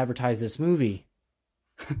poster to advertise this movie.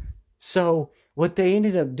 So what they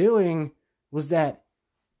ended up doing was that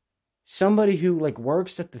somebody who like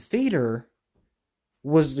works at the theater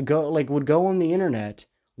would go on the internet,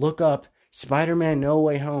 look up Spider-Man No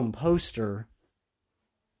Way Home poster,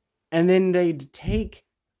 and then they'd take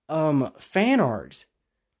fan art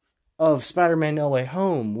of Spider-Man No Way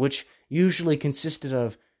Home, which usually consisted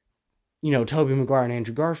of, Tobey Maguire and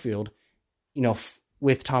Andrew Garfield,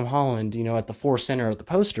 with Tom Holland, at the center of the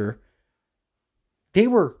poster. They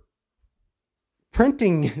were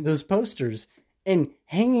printing those posters and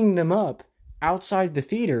hanging them up outside the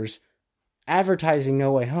theaters, advertising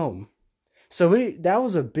No Way Home. So that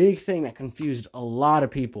was a big thing that confused a lot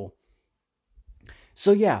of people.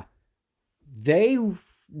 So yeah, they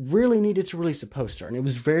really needed to release a poster, and it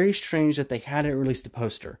was very strange that they hadn't released a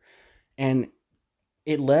poster. And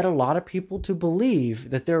it led a lot of people to believe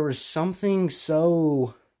that there was something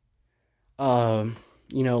so, something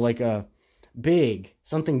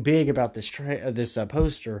big about this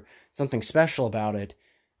poster, something special about it,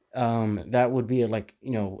 that would be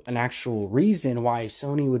an actual reason why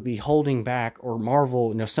Sony would be holding back, or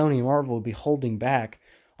Marvel, Sony and Marvel would be holding back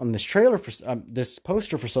on this trailer for this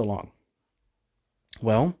poster for so long.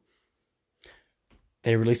 Well,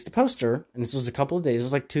 they released the poster, and this was a couple of days. It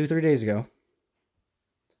was like 2-3 days ago.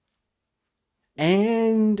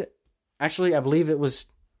 And actually, I believe it was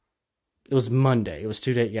Monday. It was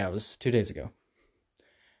 2 days. Yeah, it was 2 days ago.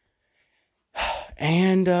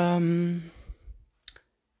 And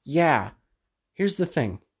yeah, here's the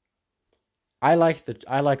thing. I like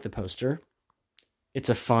the poster. It's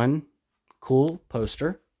a fun, cool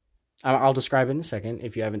poster. I'll describe it in a second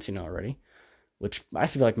if you haven't seen it already, which I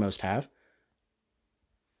feel like most have.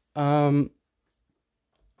 But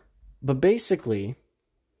basically,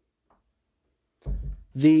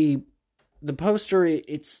 the poster,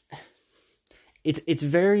 it's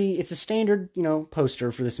a standard,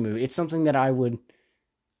 poster for this movie. It's something that I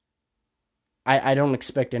don't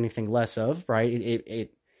expect anything less of, right?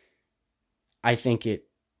 I think it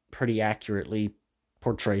pretty accurately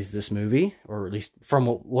portrays this movie, or at least from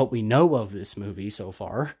what we know of this movie so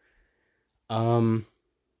far.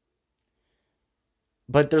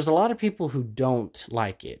 But there's a lot of people who don't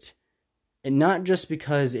like it. And not just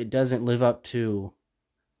because it doesn't live up to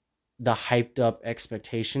the hyped up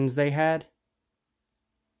expectations they had,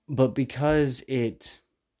 but because it's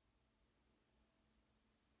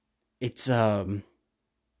how do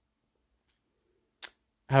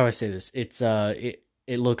I say this? It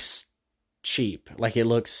looks cheap. Like it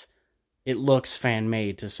looks fan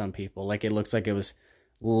made to some people. Like it looks like it was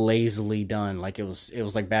lazily done. Like it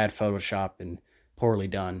was like bad Photoshop and poorly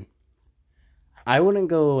done. I wouldn't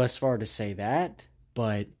go as far to say that,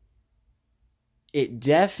 but it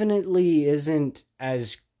definitely isn't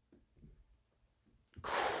as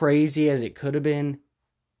crazy as it could have been.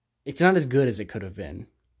 It's not as good as it could have been.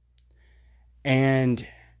 And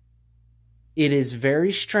it is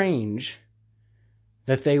very strange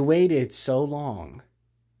that they waited so long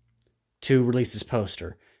to release this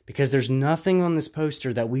poster, because there's nothing on this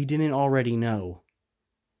poster that we didn't already know.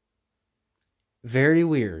 Very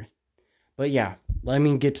weird. But yeah, let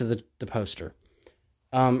me get to the poster.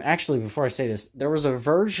 Actually, before I say this, there was a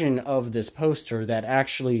version of this poster that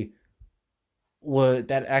actually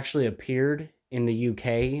appeared in the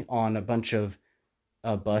UK on a bunch of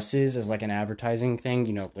buses as like an advertising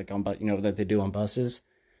thing, like on that they do on buses.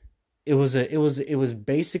 It was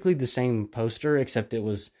basically the same poster, except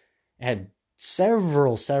it had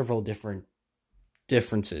several different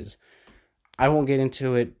differences. I won't get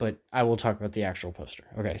into it, but I will talk about the actual poster.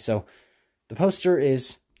 Okay, so the poster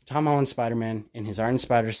is Tom Holland Spider-Man in his Iron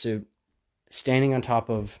Spider suit, standing on top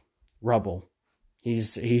of rubble.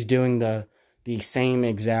 He's doing the same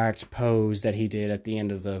exact pose that he did at the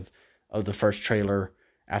end of the first trailer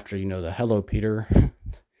after the Hello Peter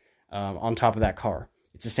on top of that car.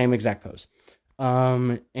 It's the same exact pose.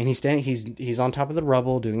 And he's standing. He's on top of the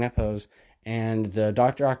rubble doing that pose. And the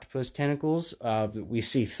Doctor Octopus tentacles. We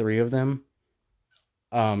see 3 of them.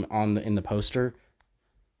 In the poster.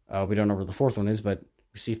 We don't know where the 4th one is, but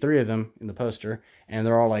we see 3 of them in the poster, and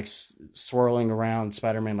they're all like swirling around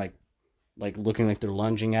Spider-Man, like looking like they're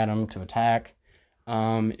lunging at him to attack.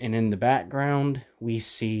 And in the background, we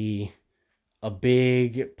see a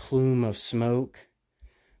big plume of smoke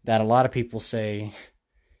that a lot of people say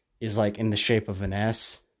is like in the shape of an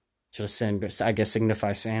S, to I guess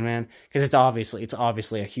signify Sandman, because it's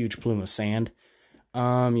obviously a huge plume of sand.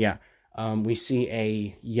 Yeah. We see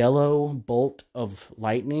a yellow bolt of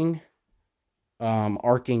lightning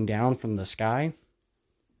arcing down from the sky,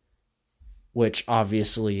 which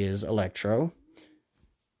obviously is Electro.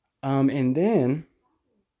 And then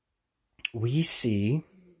we see,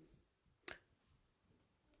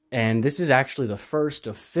 and this is actually the first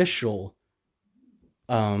official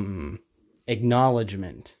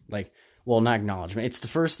acknowledgement, not acknowledgement, it's the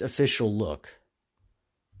first official look,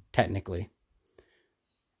 technically.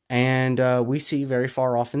 And we see very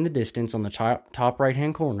far off in the distance on the top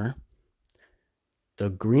right-hand corner, the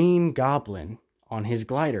Green Goblin on his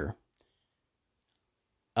glider,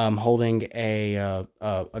 holding a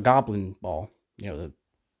goblin ball, the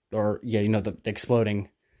exploding,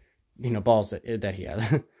 balls that he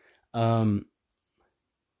has.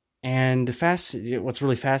 And what's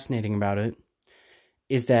really fascinating about it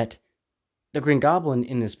is that the Green Goblin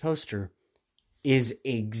in this poster is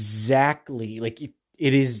exactly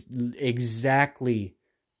it is exactly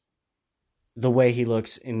the way he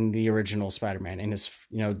looks in the original Spider-Man in his,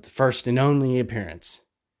 first and only appearance.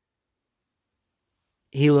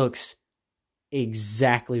 He looks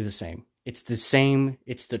exactly the same. It's the same.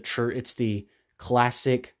 It's the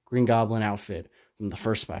classic Green Goblin outfit from the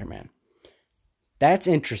first Spider-Man. That's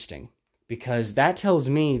interesting because that tells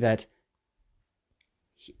me that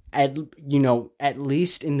at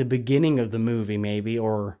least in the beginning of the movie, maybe,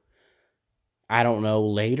 or I don't know,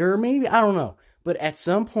 later, maybe, I don't know. But at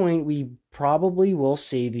some point, we probably will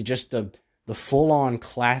see the full-on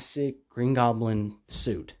classic Green Goblin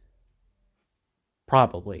suit.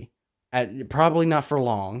 Probably. Probably not for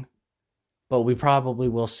long, but we probably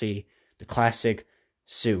will see the classic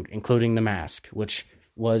suit, including the mask, which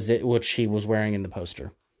he was wearing in the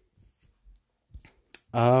poster.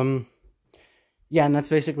 Yeah, and that's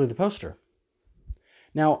basically the poster.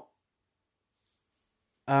 Now,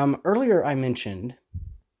 earlier I mentioned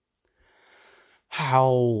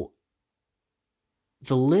how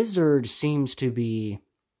the Lizard seems to be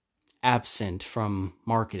absent from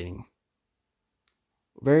marketing.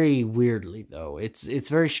 Very weirdly, though. It's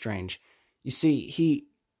very strange. You see,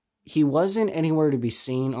 he wasn't anywhere to be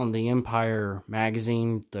seen on the Empire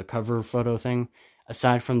magazine, the cover photo thing,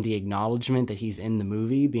 aside from the acknowledgement that he's in the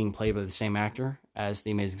movie, being played by the same actor as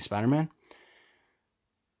the Amazing Spider-Man.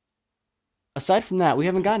 Aside from that, we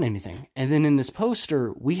haven't gotten anything. And then in this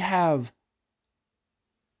poster, we have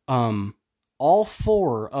all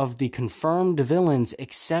 4 of the confirmed villains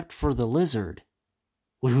except for the Lizard,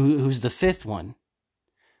 who's the 5th one.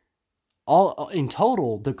 All in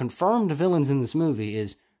total, the confirmed villains in this movie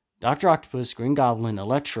is Dr. Octopus, Green Goblin,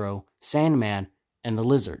 Electro, Sandman, and the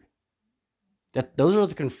Lizard. Those are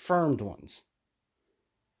the confirmed ones.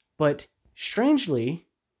 But strangely,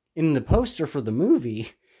 in the poster for the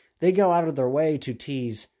movie, they go out of their way to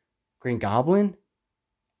tease Green Goblin,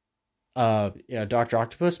 Dr.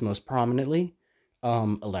 Octopus most prominently,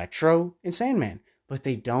 Electro, and Sandman. But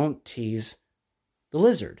they don't tease the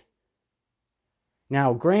Lizard.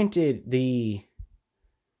 Now, granted, the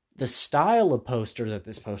style of poster that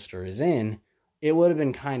this poster is in, it would have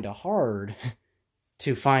been kind of hard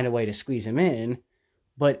to find a way to squeeze him in,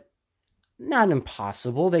 but not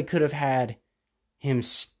impossible. They could have had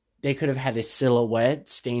his silhouette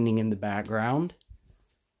standing in the background.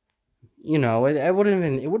 It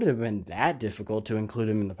wouldn't have been that difficult to include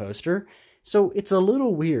him in the poster. So it's a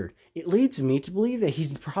little weird. It leads me to believe that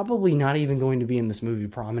he's probably not even going to be in this movie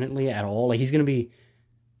prominently at all. Like, he's going to be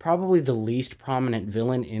probably the least prominent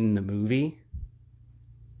villain in the movie.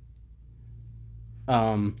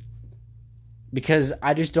 because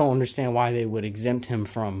I just don't understand why they would exempt him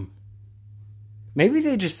from. Maybe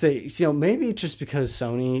they just think, maybe it's just because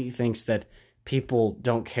Sony thinks that people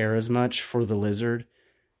don't care as much for the Lizard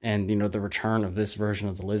and, the return of this version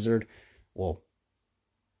of the Lizard. Well,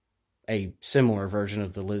 a similar version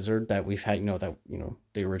of the Lizard that we've had,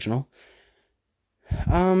 the original.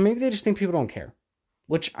 Maybe they just think people don't care,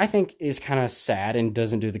 which I think is kind of sad and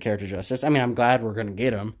doesn't do the character justice. I mean, I'm glad we're going to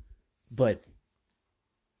get him, but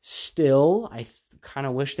still, I kind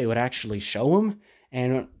of wish they would actually show him.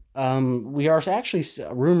 And we are actually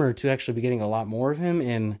rumored to actually be getting a lot more of him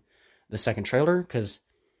in the second trailer, because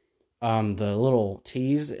the little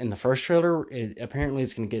tease in the first trailer, apparently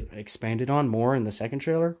it's going to get expanded on more in the second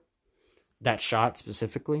trailer. That shot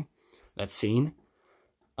specifically, that scene.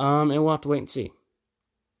 And we'll have to wait and see.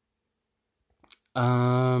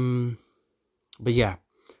 But yeah.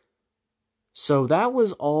 So that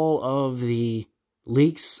was all of the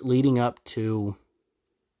leaks leading up to,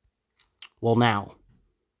 well, now.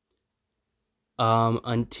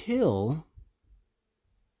 Until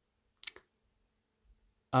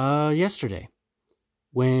yesterday,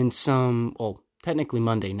 when technically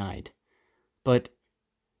Monday night, but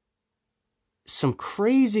some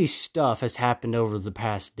crazy stuff has happened over the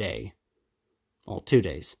past day. 2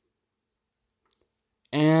 days.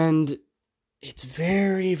 And it's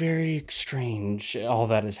very, very strange, all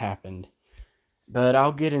that has happened. But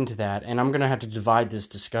I'll get into that, and I'm going to have to divide this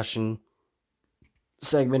discussion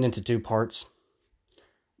segment into 2 parts,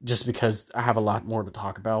 just because I have a lot more to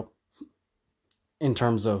talk about in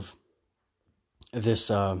terms of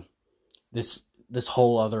this this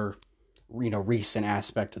whole other recent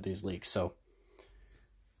aspect of these leaks. So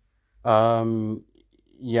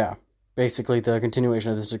yeah, basically the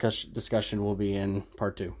continuation of this discussion will be in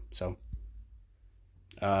part 2. So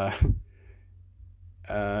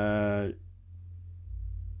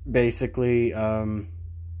basically, to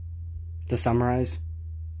summarize,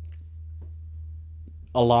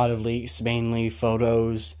 a lot of leaks, mainly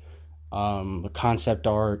photos, the concept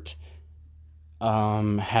art,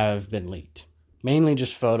 have been leaked. Mainly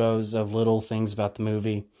just photos of little things about the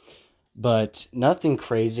movie, but nothing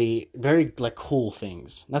crazy. Very cool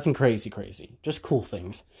things. Nothing crazy, just cool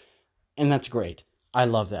things, and that's great. I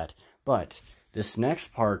love that. But this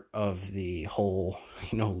next part of the whole,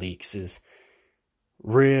 leaks is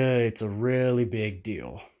it's a really big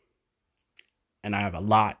deal, and I have a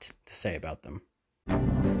lot to say about them.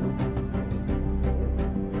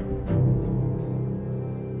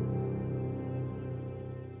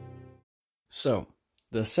 So,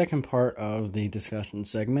 the second part of the discussion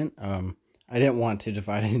segment, I didn't want to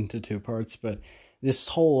divide it into 2 parts, but this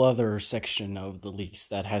whole other section of the leaks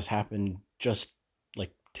that has happened just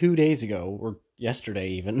 2 days ago, or yesterday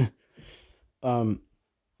even, a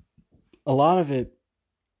lot of it,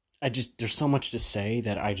 there's so much to say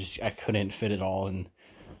that I couldn't fit it all in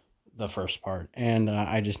the first part, and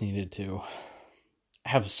I just needed to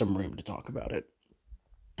have some room to talk about it.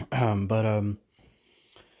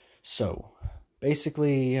 So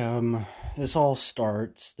basically, this all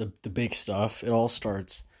starts, the big stuff, it all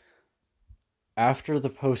starts after the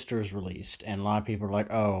poster is released, and a lot of people are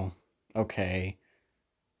like, oh, okay.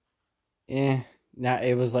 Now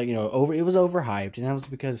it was it was overhyped, and that was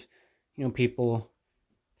because, people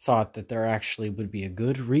thought that there actually would be a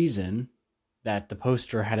good reason that the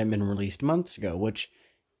poster hadn't been released months ago, which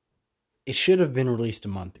it should have been released a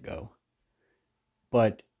month ago.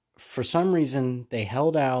 But for some reason, Sony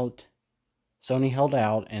held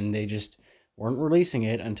out, and they just weren't releasing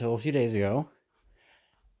it until a few days ago.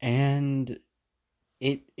 And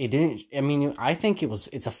it didn't, I think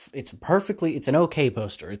it's an okay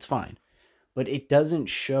poster, it's fine. But it doesn't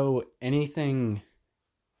show anything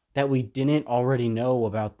that we didn't already know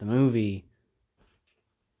about the movie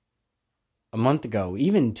a month ago,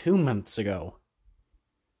 even 2 months ago.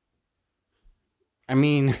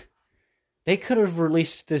 They could have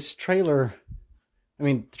released this trailer.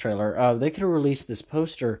 They could have released this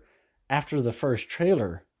poster after the first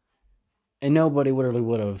trailer, and nobody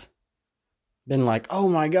would have been like, oh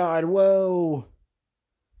my god, whoa.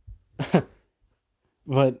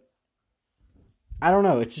 But I don't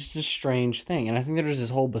know, it's just a strange thing, and I think there's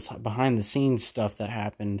this whole behind the scenes stuff that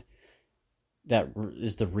happened that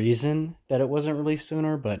is the reason that it wasn't released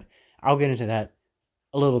sooner, but I'll get into that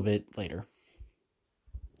a little bit later.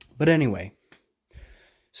 But anyway,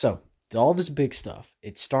 so all this big stuff,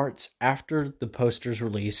 it starts after the poster's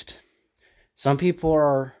released. Some people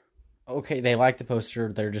are okay, they like the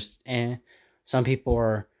poster, they're just Some people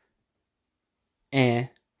are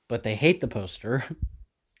but they hate the poster.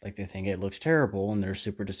 They think it looks terrible and they're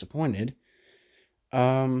super disappointed.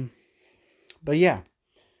 But yeah.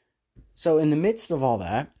 So in the midst of all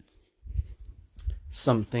that,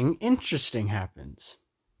 something interesting happens.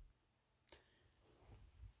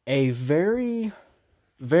 A very,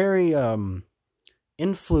 very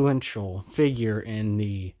influential figure in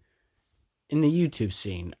the YouTube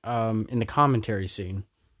scene, in the commentary scene,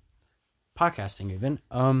 podcasting even,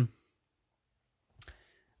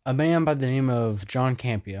 a man by the name of John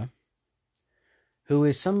Campea, who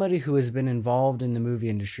is somebody who has been involved in the movie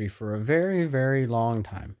industry for a very, very long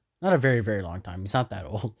time. Not a very, very long time. He's not that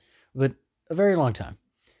old, but a very long time.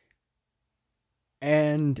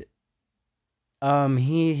 And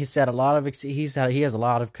he's had a lot of he has a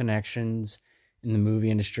lot of connections in the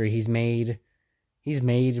movie industry. He's made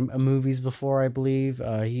movies before, I believe.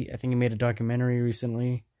 I think he made a documentary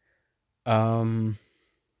recently. But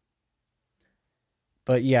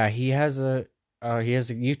yeah, he has a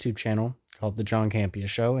YouTube channel called The John Campea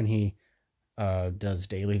Show, and he does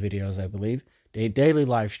daily videos, I believe, daily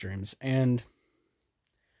live streams, and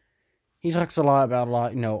he talks a lot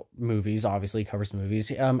about movies. Obviously, he covers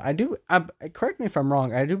movies. Correct me if I'm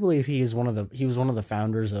wrong. I do believe he was one of the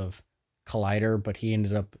founders of Collider, but he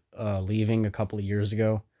ended up leaving a couple of years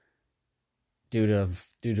ago due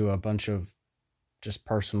to a bunch of just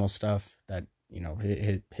personal stuff that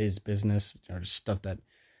his business, just stuff that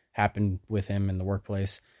happened with him in the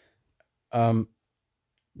workplace.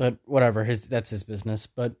 But whatever, that's his business.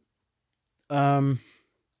 But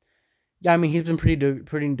yeah, I mean, he's been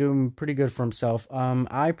doing pretty good for himself.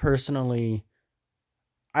 I personally,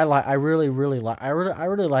 I really like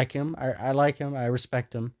him. I like him. I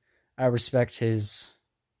respect him. I respect I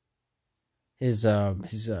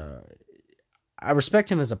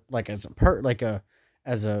respect him as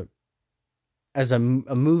a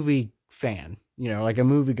movie fan, like a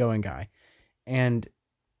movie going guy. And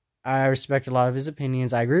I respect a lot of his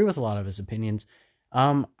opinions. I agree with a lot of his opinions.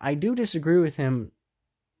 I do disagree with him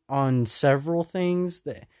on several things,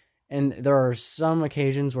 and there are some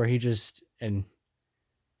occasions where and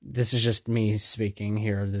this is just me speaking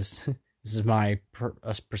here. This is my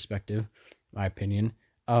perspective, my opinion.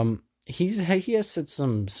 He has said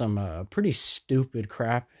some pretty stupid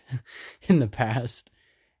crap in the past,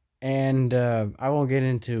 and I won't get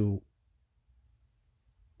into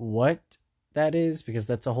what that is because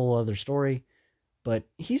that's a whole other story. But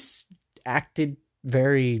he's acted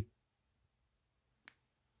very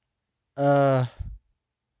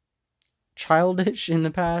childish in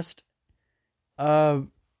the past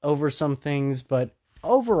over some things, but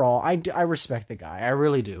overall I respect the guy. I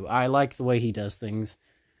really do. I like the way he does things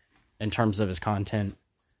in terms of his content,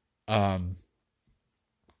 and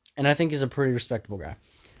I think he's a pretty respectable guy.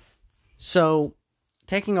 So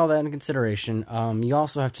taking all that into consideration, you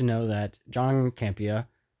also have to know that John Campea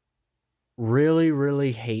really,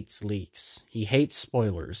 really hates leaks. He hates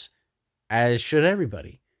spoilers, as should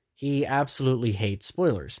everybody. He absolutely hates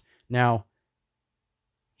spoilers. Now,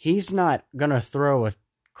 he's not going to throw a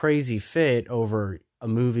crazy fit over a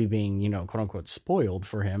movie being, quote unquote, spoiled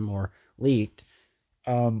for him or leaked.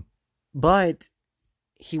 But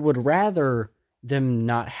he would rather them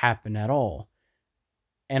not happen at all.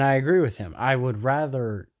 And I agree with him. I would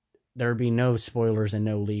rather there be no spoilers and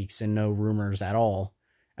no leaks and no rumors at all.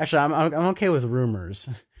 Actually, I'm okay with rumors,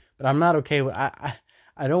 but I'm not okay with... I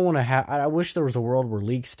don't want to have... I wish there was a world where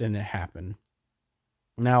leaks didn't happen.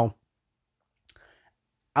 Now,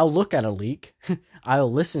 I'll look at a leak.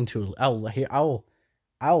 I'll listen to...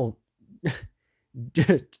 I'll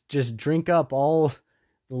just drink up all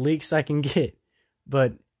the leaks I can get.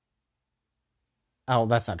 But... Oh,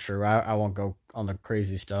 that's not true. I won't go on the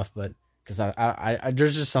crazy stuff, but... Because I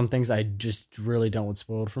there's just some things I just really don't want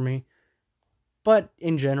spoiled for me. But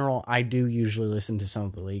in general, I do usually listen to some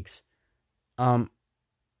of the leaks.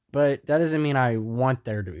 But that doesn't mean I want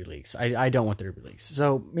there to be leaks. I don't want there to be leaks.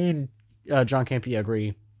 So me and John Campea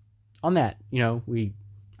agree on that.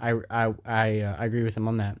 I agree with him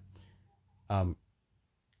on that.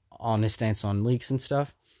 On his stance on leaks and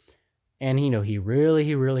stuff. And he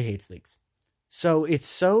really hates leaks. So it's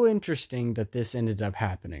so interesting that this ended up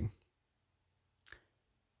happening.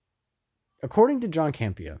 According to John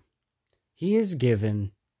Campea, he's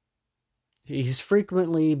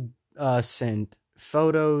frequently sent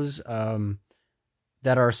photos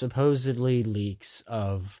that are supposedly leaks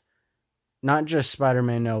of not just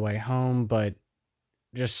Spider-Man No Way Home, but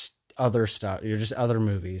just other stuff, just other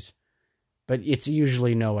movies. But it's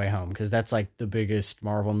usually No Way Home, because that's like the biggest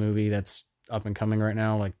Marvel movie that's up and coming right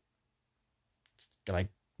now, like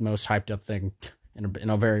most hyped up thing in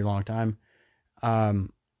a very long time.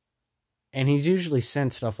 And he's usually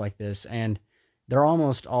sent stuff like this, and they're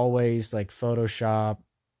almost always like Photoshop,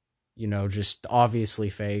 just obviously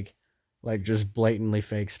fake, like just blatantly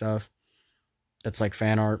fake stuff. That's like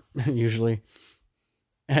fan art usually.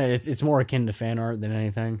 It's more akin to fan art than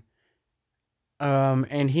anything.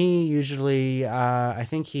 And he usually, I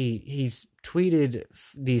think he's tweeted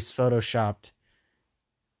these photoshopped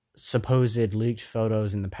supposed leaked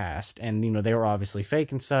photos in the past, and they were obviously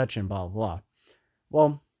fake and such, and blah blah blah.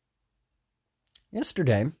 Well,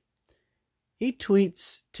 yesterday he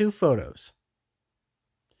tweets two photos.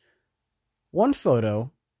 One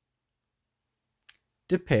photo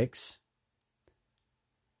depicts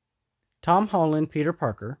Tom Holland, Peter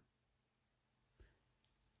Parker,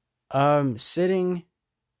 sitting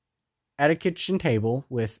at a kitchen table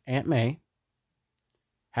with Aunt May,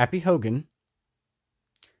 Happy Hogan,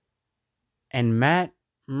 and Matt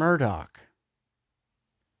Murdock.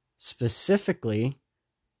 Specifically,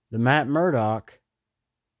 the Matt Murdock,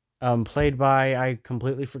 played by, I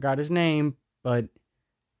completely forgot his name, but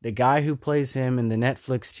the guy who plays him in the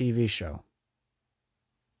Netflix TV show.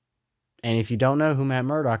 And if you don't know who Matt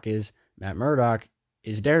Murdock is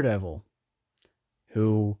Daredevil,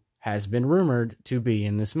 who has been rumored to be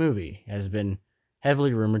in this movie, has been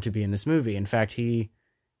heavily rumored to be in this movie. In fact, he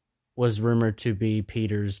was rumored to be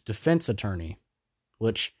Peter's defense attorney,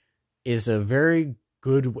 which is a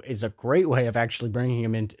great way of actually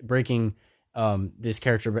breaking this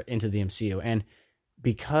character into the MCU. And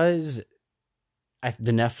because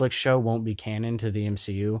the Netflix show won't be canon to the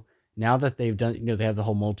MCU, now that they've done, they have the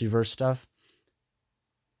whole multiverse stuff,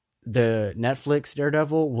 the Netflix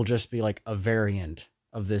Daredevil will just be like a variant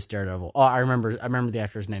of this Daredevil. Oh, I remember the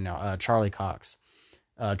actor's name now. Charlie Cox.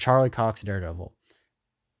 Charlie Cox Daredevil.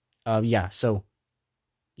 So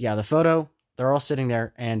the photo, they're all sitting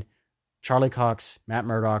there, and Charlie Cox, Matt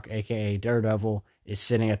Murdock, aka Daredevil, is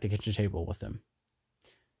sitting at the kitchen table with him.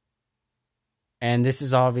 And this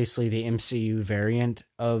is obviously the MCU variant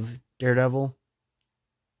of Daredevil,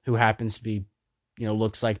 who happens to be,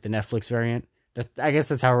 looks like the Netflix variant. I guess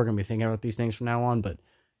that's how we're going to be thinking about these things from now on. But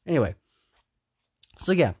anyway,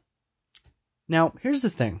 so yeah. Now, here's the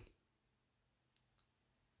thing.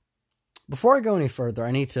 Before I go any further,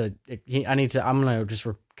 I'm going to just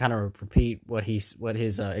kind of repeat what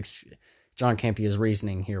his John Campia's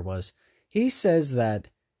reasoning here was. He says that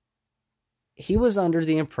he was under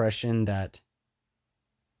the impression that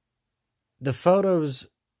the photos,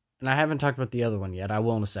 and I haven't talked about the other one yet, I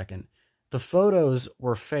will in a second, the photos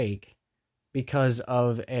were fake because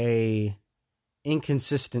of a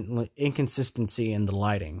inconsistency in the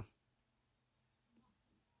lighting,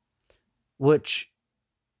 which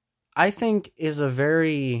I think is a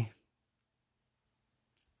very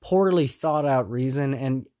poorly thought out reason.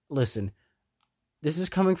 And listen, this is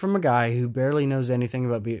coming from a guy who barely knows anything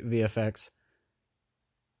about VFX.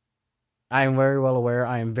 I am very well aware.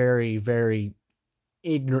 I am very, very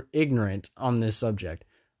ignorant on this subject.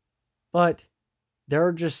 But there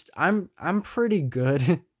are I'm pretty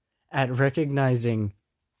good at recognizing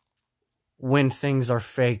when things are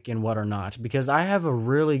fake and what are not, because I have a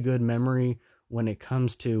really good memory when it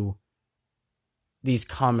comes to these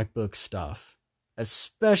comic book stuff,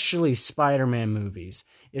 especially Spider-Man movies.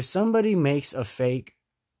 If somebody makes a fake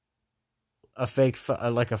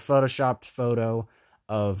like a photoshopped photo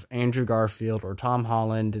of Andrew Garfield or Tom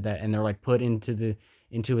Holland and they're like put into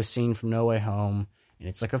a scene from No Way Home, and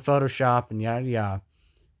it's like a Photoshop and yada yada,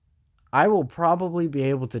 I will probably be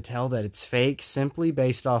able to tell that it's fake simply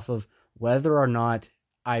based off of whether or not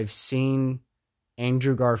I've seen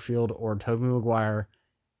Andrew Garfield or Tobey Maguire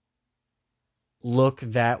look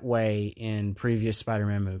that way in previous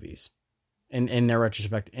Spider-Man movies, in their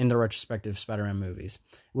retrospective Spider-Man movies,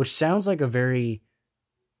 which sounds like a very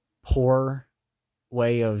poor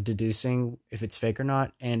way of deducing if it's fake or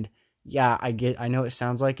not. And yeah, I know it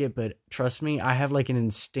sounds like it, but trust me, I have like an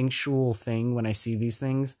instinctual thing when I see these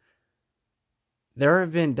things. There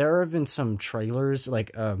have been some trailers,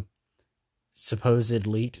 like supposed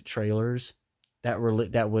leaked trailers that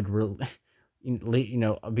would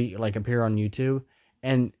be like appear on YouTube,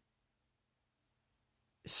 and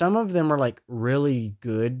some of them are like really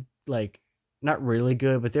good, like not really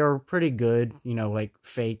good, but they were pretty good, like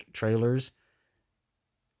fake trailers.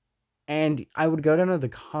 And I would go down to the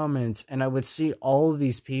comments and I would see all of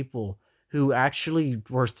these people who actually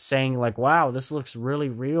were saying like, wow, this looks really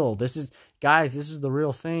real. This is the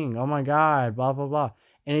real thing. Oh my God, blah, blah, blah.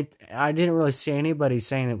 And I didn't really see anybody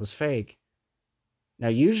saying it was fake. Now,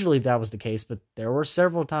 usually that was the case, but there were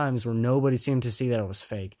several times where nobody seemed to see that it was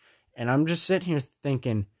fake. And I'm just sitting here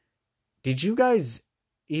thinking, did you guys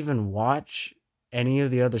even watch any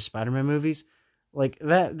of the other Spider-Man movies? Like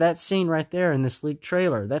that scene right there in this leaked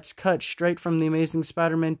trailer, that's cut straight from The Amazing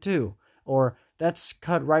Spider-Man 2, or that's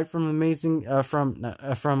cut right from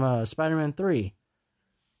Spider-Man 3,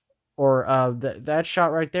 or that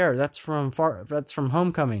shot right there, that's from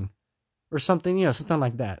Homecoming, or something, something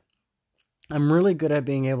like that. I'm really good at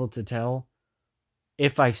being able to tell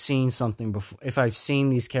if I've seen something before, if I've seen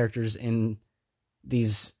these characters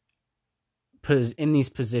these in these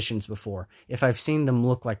positions before, if I've seen them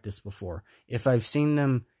look like this before, if I've seen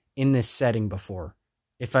them in this setting before,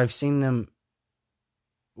 if I've seen them,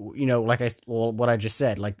 what I just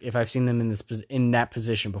said, like if I've seen them in that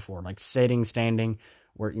position before, like sitting, standing,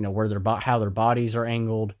 where how their bodies are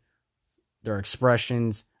angled, their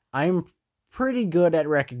expressions. I'm pretty good at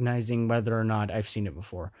recognizing whether or not I've seen it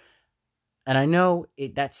before. And I know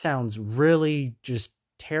that sounds really just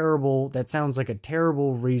terrible. That sounds like a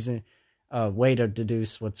terrible way to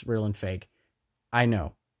deduce what's real and fake. I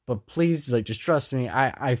know, but please, just trust me.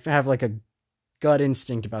 I have like a gut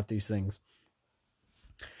instinct about these things.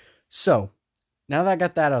 So now that I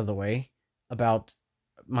got that out of the way about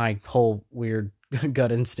my whole weird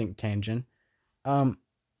gut instinct tangent,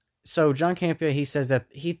 so John Campea, he says that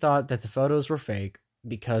he thought that the photos were fake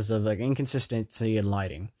because of like inconsistency in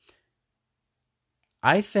lighting.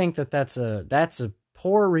 I think that that's a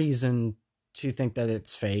poor reason to think that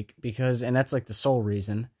it's fake, and that's like the sole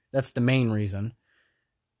reason. That's the main reason.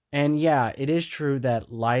 And yeah, it is true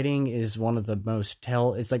that lighting is one of the most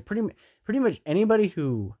it's like pretty much anybody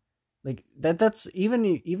who like that's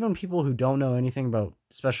even people who don't know anything about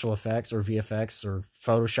special effects or VFX or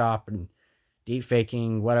Photoshop and deep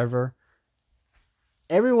faking, whatever.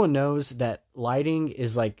 Everyone knows that lighting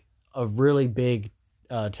is like a really big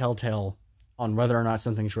telltale on whether or not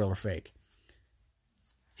something's real or fake.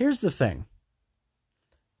 Here's the thing.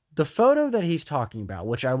 The photo that he's talking about,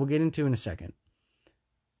 which I will get into in a second,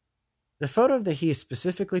 the photo that he is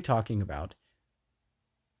specifically talking about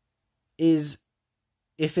is,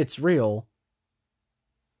 if it's real,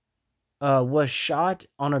 was shot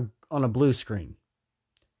on a blue screen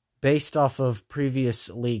based off of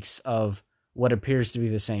previous leaks of what appears to be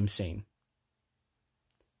the same scene.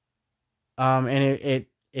 And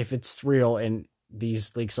if it's real and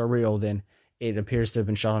these leaks are real, then it appears to have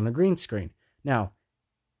been shot on a green screen. Now,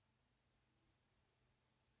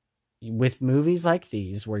 with movies like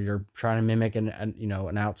these, where you're trying to mimic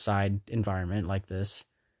an outside environment like this,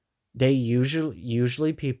 they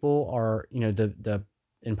usually people are, the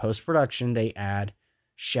in post-production, they add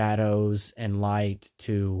shadows and light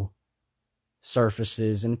to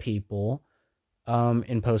surfaces and people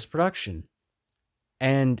in post-production.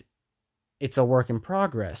 And it's a work in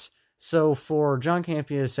progress. So for John Campea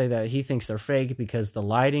to say that he thinks they're fake because the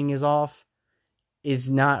lighting is off is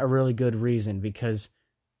not a really good reason, because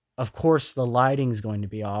of course the lighting's going to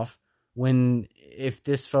be off. If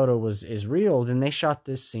this photo is real, then they shot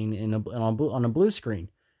this scene on a blue screen.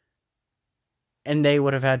 And they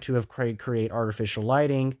would have had to have create artificial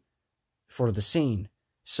lighting for the scene.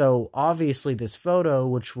 So obviously this photo,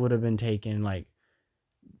 which would have been taken like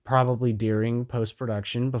probably during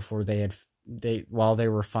post-production before while they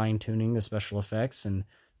were fine-tuning the special effects and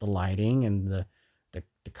the lighting and the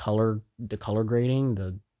color grading,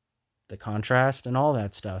 the contrast and all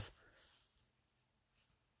that stuff.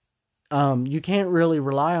 You can't really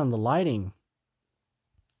rely on the lighting.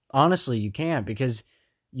 Honestly, you can't, because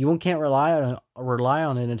you can't rely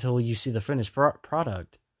on it until you see the finished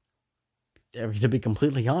product. To be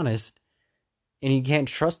completely honest, and you can't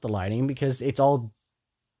trust the lighting because it's all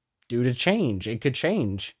due to change. It could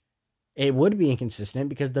change. It would be inconsistent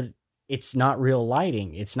because it's not real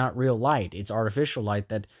lighting. It's not real light. It's artificial light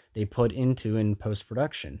that they put into in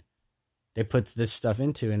post-production. They put this stuff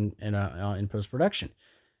into in post-production.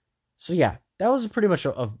 So yeah, that was pretty much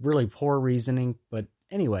a really poor reasoning. But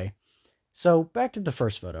anyway, so back to the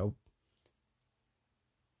first photo.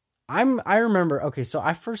 I remember, okay, so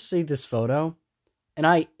I first see this photo and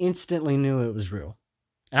I instantly knew it was real.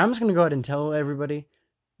 And I'm just going to go ahead and tell everybody,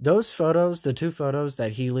 those photos, the two photos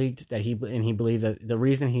that he leaked, that he believed that the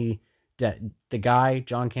reason the guy,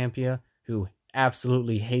 John Campea, who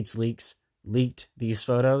absolutely hates leaks, leaked these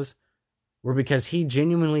photos were because he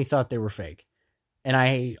genuinely thought they were fake. And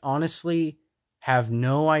I honestly have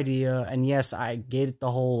no idea. And yes, I get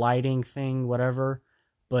the whole lighting thing, whatever,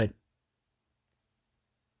 but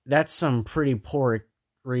that's some pretty poor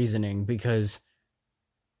reasoning, because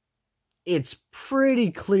it's pretty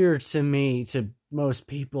clear to me, to most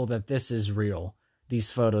people, that this is real.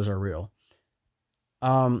 These photos are real.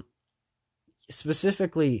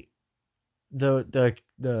 Specifically, the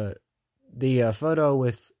photo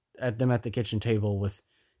with them at the kitchen table with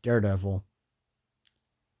Daredevil.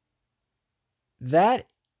 That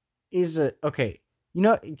is okay.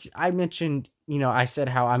 I mentioned, I said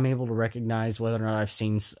how I'm able to recognize whether or not I've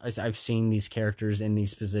seen these characters in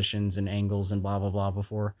these positions and angles and blah blah blah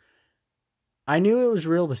before. I knew it was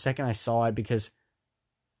real the second I saw it because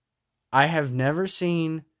I have never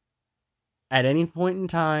seen at any point in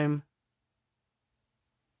time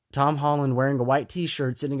Tom Holland wearing a white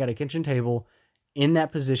t-shirt sitting at a kitchen table in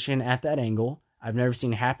that position at that angle. I've never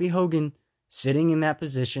seen Happy Hogan sitting in that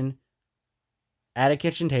position at a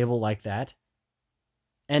kitchen table like that.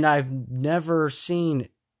 And I've never seen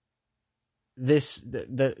this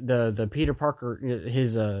the Peter Parker,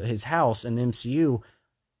 his house in the MCU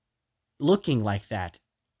looking like that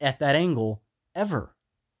at that angle ever.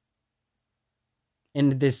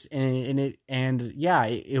 And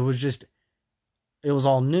it was just, it was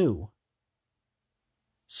all new.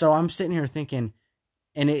 So I'm sitting here thinking,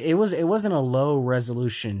 and it wasn't a low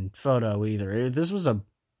resolution photo either. This was a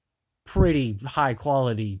pretty high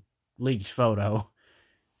quality leaked photo.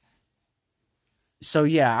 So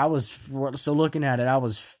yeah, looking at it, I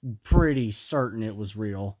was pretty certain it was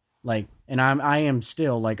real. Like, and I am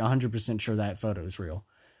still like 100% sure that photo is real.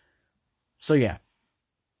 So yeah.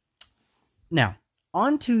 Now,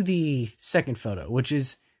 on to the second photo, which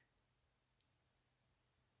is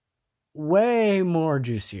way more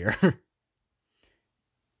juicier.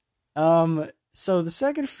 So the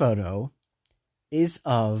second photo is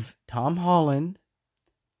of Tom Holland,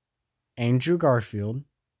 Andrew Garfield,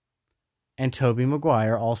 and Tobey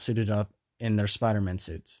Maguire all suited up in their Spider-Man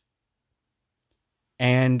suits.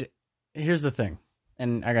 And here's the thing,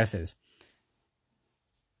 and I gotta say this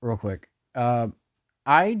real quick.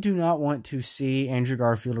 I do not want to see Andrew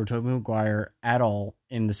Garfield or Tobey Maguire at all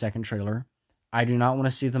in the second trailer. I do not want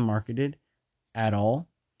to see them marketed at all.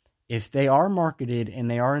 If they are marketed and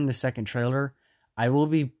they are in the second trailer, I will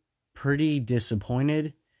be pretty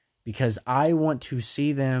disappointed because I want to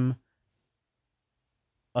see them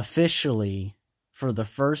officially for the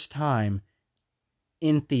first time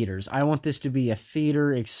in theaters. I want this to be a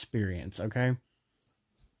theater experience, okay?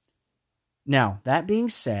 Now, that being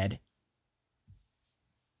said,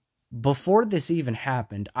 before this even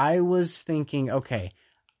happened, I was thinking, okay,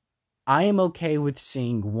 I am okay with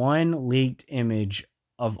seeing one leaked image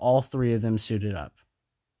of all three of them suited up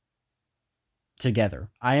together.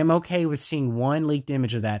 I am okay with seeing one leaked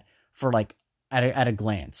image of that for like at a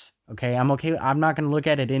glance. Okay, I'm okay. I'm not going to look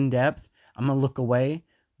at it in depth. I'm going to look away,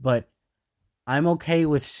 but I'm okay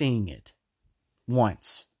with seeing it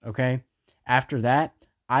once. Okay, after that,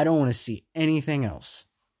 I don't want to see anything else.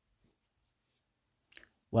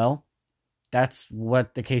 Well, that's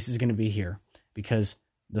what the case is going to be here, because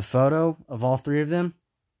the photo of all three of them,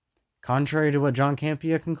 contrary to what John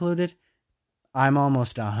Campea concluded, I'm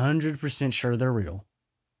almost 100% sure they're real.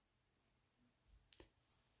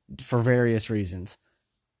 For various reasons.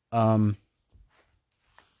 But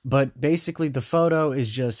basically the photo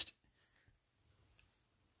is just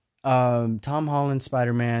Tom Holland,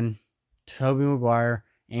 Spider-Man, Tobey Maguire,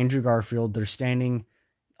 Andrew Garfield. They're standing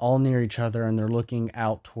all near each other and they're looking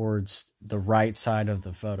out towards the right side of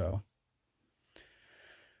the photo.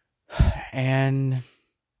 And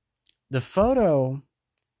the photo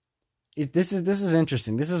this is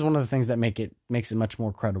interesting. This is one of the things that makes it much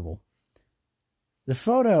more credible. The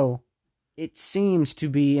photo, it seems to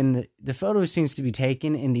be the photo seems to be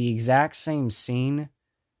taken in the exact same scene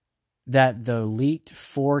that the leaked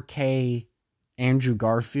 4K Andrew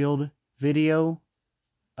Garfield video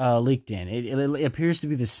leaked in. It appears to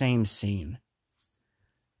be the same scene.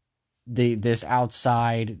 This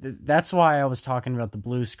outside. That's why I was talking about the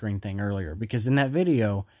blue screen thing earlier, because in that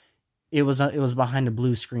video, it was behind a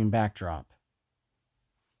blue screen backdrop.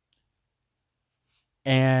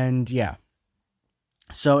 And yeah.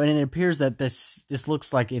 So, and it appears that this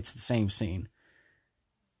looks like it's the same scene.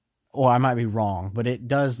 Or I might be wrong, but it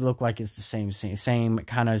does look like it's the same scene, same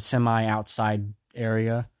kind of semi-outside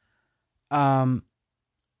area. Actually,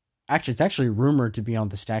 it's actually rumored to be on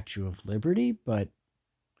the Statue of Liberty, but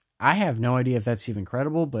I have no idea if that's even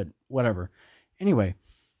credible, but whatever. Anyway,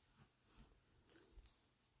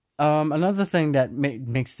 another thing that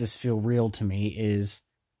makes this feel real to me is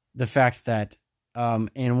the fact that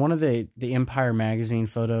in one of the Empire magazine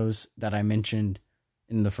photos that I mentioned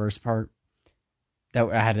in the first part, that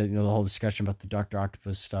I had the whole discussion about the Dr.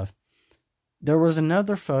 Octopus stuff, there was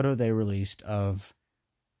another photo they released of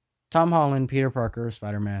Tom Holland, Peter Parker,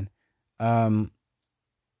 Spider-Man,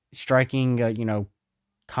 striking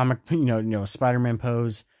comic Spider-Man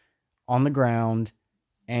pose on the ground,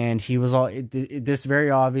 and he was all this very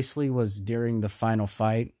obviously was during the final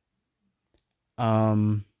fight.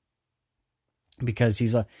 Because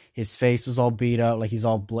his face was all beat up, like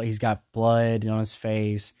he's got blood on his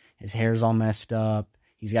face, his hair's all messed up,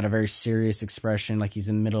 he's got a very serious expression, like he's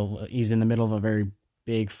in the middle of a very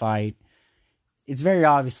big fight. It's very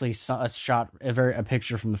obviously a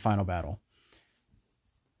picture from the final battle.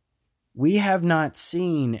 We have not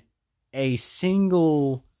seen a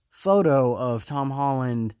single photo of Tom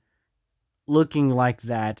Holland looking like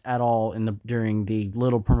that at all during the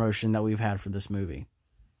little promotion that we've had for this movie.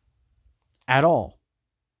 At all.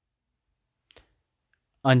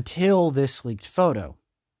 Until this leaked photo.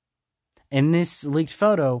 In this leaked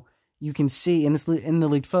photo, you can see in the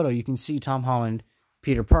leaked photo, you can see Tom Holland,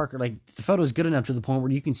 Peter Parker. Like, the photo is good enough to the point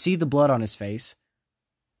where you can see the blood on his face.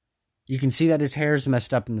 You can see that his hair is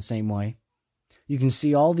messed up in the same way. You can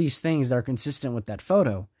see all these things that are consistent with that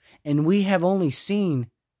photo. And we have only seen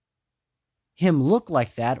him look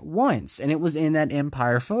like that once, and it was in that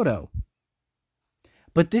Empire photo.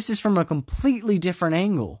 But this is from a completely different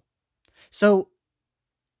angle. So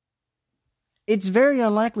it's very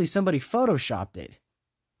unlikely somebody photoshopped it,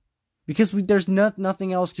 because there's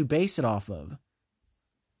nothing else to base it off of.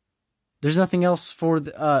 There's nothing else for a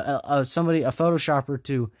photoshopper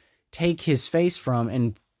to take his face from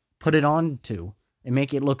and put it onto and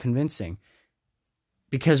make it look convincing.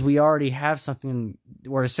 Because we already have something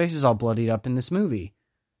where his face is all bloodied up in this movie.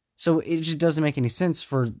 So it just doesn't make any sense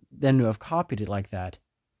for them to have copied it like that.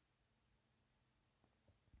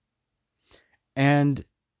 And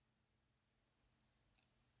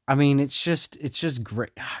I mean, it's just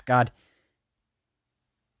great. God,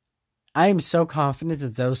 I am so confident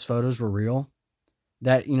that those photos were real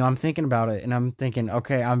that, I'm thinking about it and I'm thinking,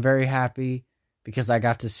 okay, I'm very happy because I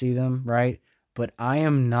got to see them, right? But I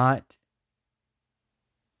am not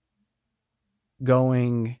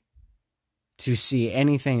going to see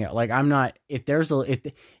anything. Like, I'm not,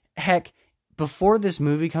 heck, before this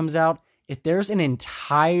movie comes out, if there's an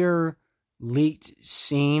entire leaked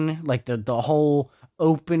scene, like the whole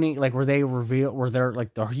opening, like where they're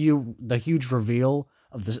like the huge reveal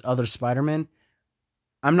of this other Spider-Man,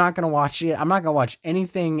 I'm not going to watch it. I'm not going to watch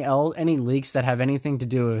anything else, any leaks that have anything to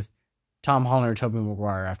do with Tom Holland or Tobey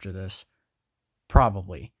Maguire after this.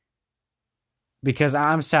 Probably. Because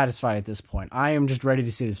I'm satisfied at this point. I am just ready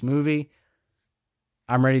to see this movie.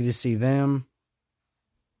 I'm ready to see them.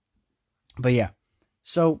 But yeah.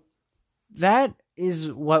 So that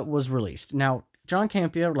is what was released. Now, John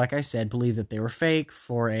Campea, like I said, believed that they were fake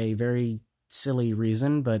for a very silly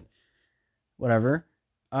reason, but whatever.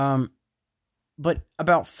 But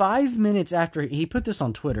about 5 minutes after, he put this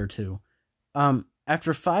on Twitter too.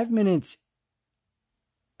 After 5 minutes,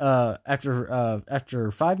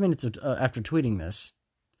 after 5 minutes after tweeting this,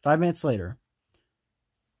 5 minutes later,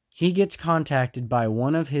 he gets contacted by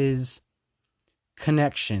one of his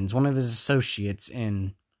connections, one of his associates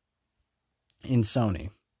in Sony.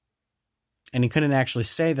 And he couldn't actually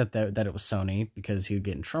say that it was Sony because he would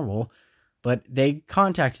get in trouble, but they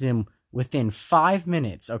contacted him within 5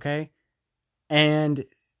 minutes, okay? And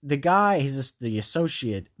the guy, the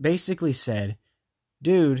associate, basically said,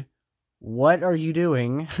 "Dude, what are you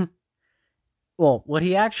doing?" Well, what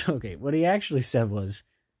he actually said was,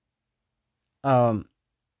 what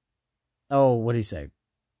did he say?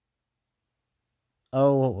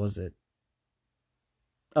 Oh, what was it?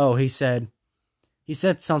 Oh, he said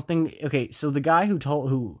something. Okay, so the guy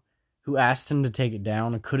who asked him to take it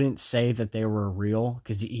down couldn't say that they were real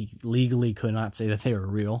because he legally could not say that they were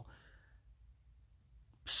real.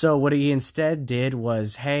 So what he instead did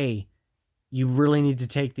was, hey, you really need to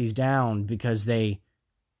take these down because they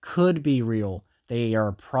could be real. They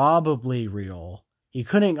are probably real. He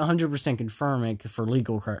couldn't 100% confirm it for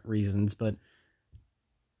legal reasons, but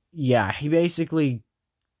yeah, he basically,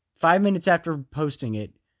 5 minutes after posting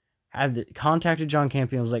it, contacted John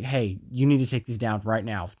Campea and was like, hey, you need to take these down right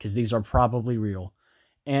now because these are probably real.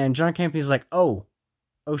 And John Campea is like, oh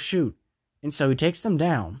shoot. And so he takes them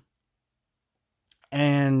down.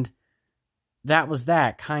 And that was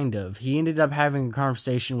that, kind of. He ended up having a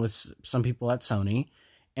conversation with some people at Sony,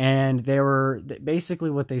 and they were basically,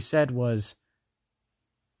 what they said was,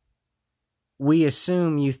 we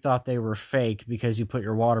assume you thought they were fake because you put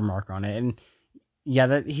your watermark on it. And yeah,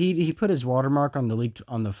 that he put his watermark on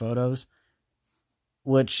the photos,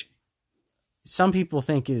 which some people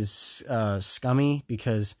think is scummy,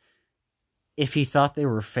 because if he thought they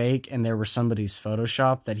were fake and there were somebody's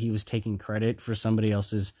Photoshop, that he was taking credit for somebody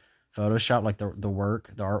else's Photoshop, like the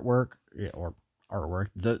artwork, or artwork.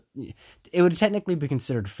 It would technically be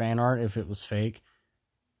considered fan art if it was fake.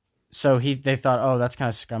 So they thought, oh, that's kind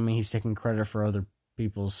of scummy. He's taking credit for other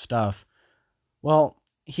people's stuff. Well,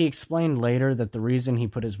 he explained later that the reason he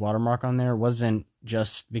put his watermark on there wasn't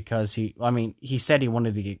just because he said he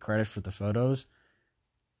wanted to get credit for the photos.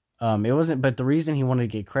 It wasn't, but the reason he wanted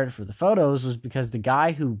to get credit for the photos was because the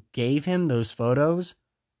guy who gave him those photos,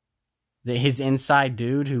 his inside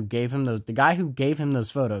dude who gave him the guy who gave him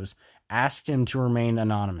those photos, asked him to remain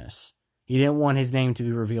anonymous. He didn't want his name to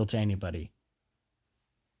be revealed to anybody.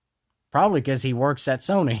 Probably because he works at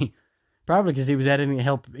Sony. Probably because he was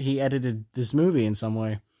he edited this movie in some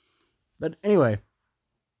way. But anyway.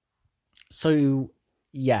 So,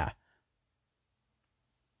 yeah.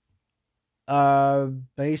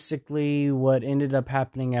 Basically what ended up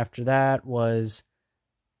happening after that was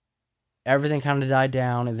everything kind of died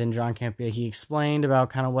down, and then John Campea, he explained about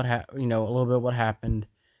kind of a little bit what happened.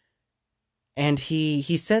 And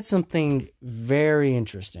he said something very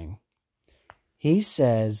interesting. He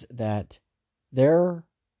says that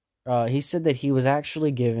he said that he was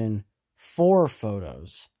actually given 4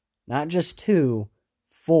 photos, not just 2,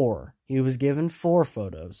 4. He was given 4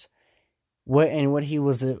 photos. What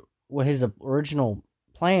his original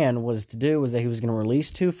plan was to do was that he was going to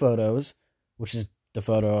release 2 photos, which is the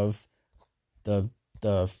photo of the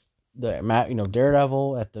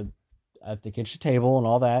Daredevil at the kitchen table and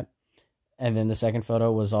all that, and then the second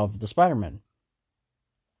photo was of the Spider-Man.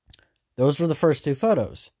 Those were the first 2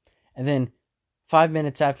 photos. And then 5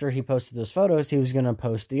 minutes after he posted those photos, he was going to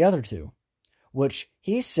post the other 2, which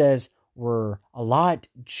he says were a lot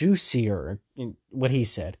juicier, in what he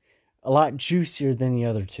said, a lot juicier than the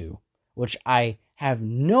other 2, which I have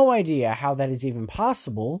no idea how that is even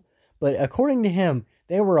possible, but according to him,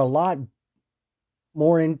 they were a lot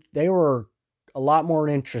more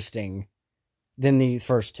interesting than the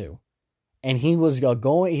first 2. And he was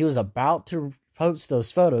about to post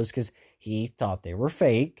those photos because he thought they were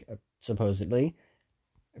fake, supposedly,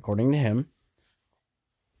 according to him.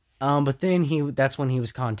 But then that's when he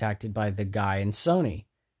was contacted by the guy in Sony.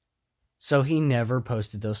 So he never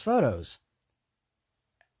posted those photos.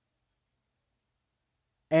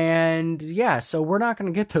 And yeah, so we're not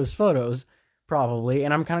going to get those photos, probably,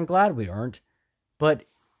 and I'm kind of glad we aren't. But,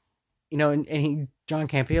 John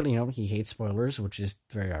Campea, he hates spoilers, which is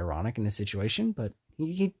very ironic in this situation, but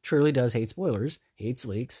he truly does hate spoilers. He hates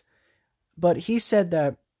leaks. But he said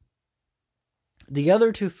that the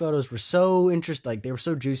other 2 photos were so interesting, they were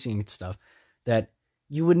so juicy and stuff, that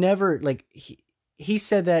you would never, he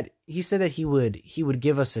said that he would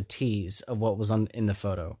give us a tease of what was in the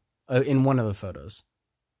photo, in one of the photos.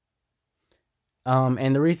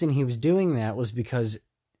 And the reason he was doing that was because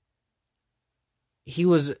he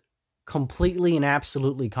was completely and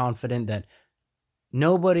absolutely confident that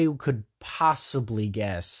nobody could possibly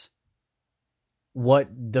guess what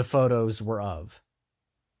the photos were of.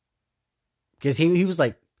 Because he was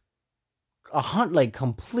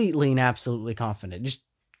completely and absolutely confident.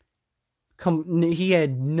 He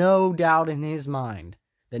had no doubt in his mind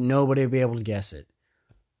that nobody would be able to guess it.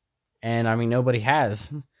 And I mean, nobody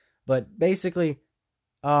has. But basically,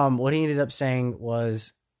 what he ended up saying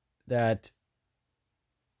was that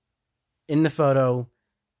in the photo,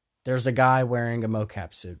 there's a guy wearing a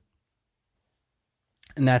mocap suit.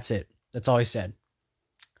 And that's it. That's all he said.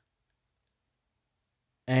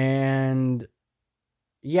 And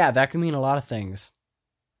yeah, that can mean a lot of things.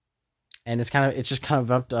 And it's just kind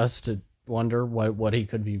of up to us to wonder what he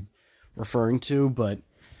could be referring to, but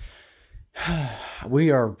we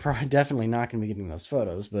are definitely not going to be getting those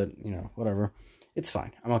photos, but whatever. It's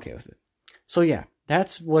fine. I'm okay with it. So yeah,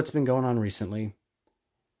 that's what's been going on recently.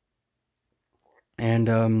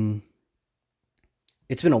 And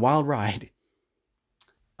it's been a wild ride.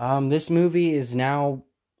 This movie is now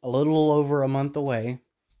a little over a month away.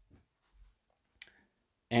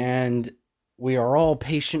 And we are all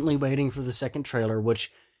patiently waiting for the second trailer,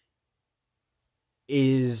 which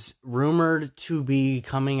is rumored to be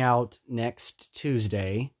coming out next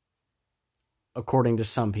Tuesday, according to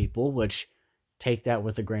some people, which take that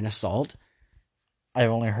with a grain of salt.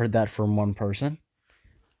 I've only heard that from one person.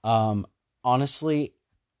 Honestly,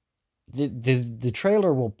 the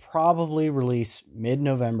trailer will probably release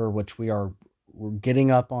mid-November, which we're getting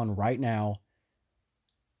up on right now.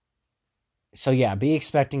 So yeah, be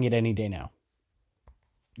expecting it any day now.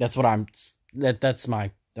 That's my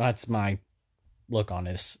look on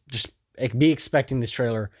this. Just be expecting this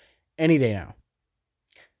trailer any day now.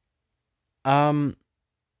 And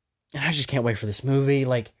I just can't wait for this movie.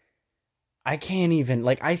 I can't even,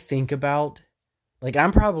 I think about,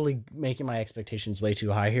 I'm probably making my expectations way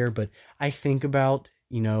too high here, but I think about,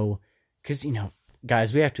 because,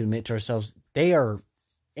 guys, we have to admit to ourselves, they are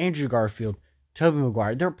Andrew Garfield, Tobey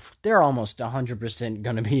Maguire, they're almost 100%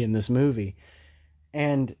 going to be in this movie.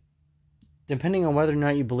 And depending on whether or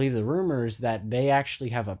not you believe the rumors that they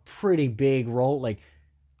actually have a pretty big role,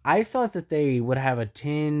 I thought that they would have a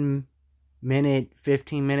 10-minute,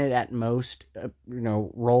 15-minute at most,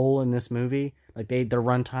 role in this movie. Their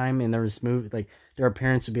runtime in this movie, their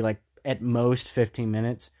appearance would be at most 15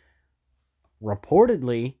 minutes.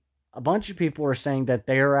 Reportedly, a bunch of people are saying that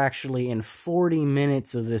they are actually in 40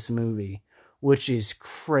 minutes of this movie, which is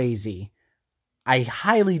crazy. I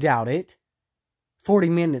highly doubt it. 40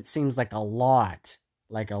 minutes seems like a lot.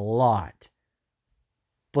 Like a lot.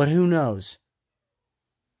 But who knows?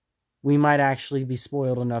 We might actually be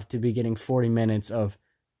spoiled enough to be getting 40 minutes of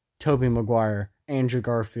Tobey Maguire, Andrew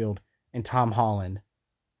Garfield, and Tom Holland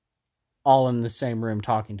all in the same room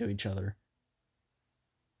talking to each other.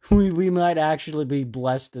 We might actually be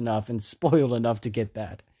blessed enough and spoiled enough to get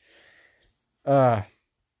that. I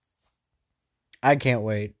can't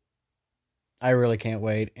wait. I really can't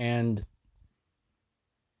wait. And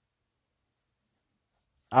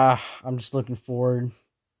I'm just looking forward.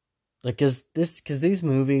 Like, cause these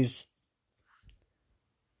movies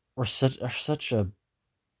are such a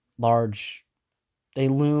large, they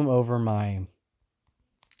loom over my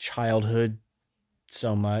childhood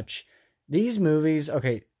so much. These movies,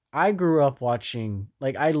 okay, I grew up watching,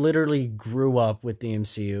 like, I literally grew up with the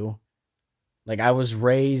MCU. Like, I was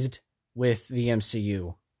raised with the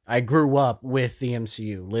MCU. I grew up with the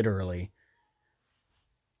MCU, literally.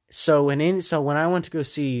 So when I went to go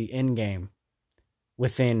see Endgame,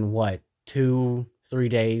 within what, 2-3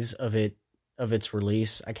 days of its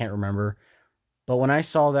release, I can't remember. But when I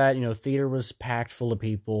saw that, theater was packed full of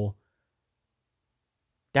people.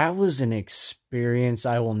 That was an experience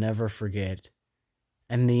I will never forget.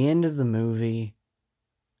 And the end of the movie,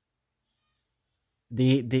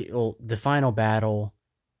 the final battle,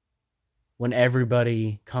 when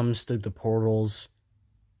everybody comes through the portals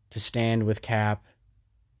to stand with Cap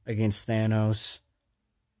against Thanos,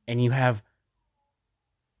 and you have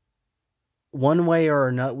one way or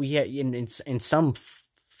another, we had in some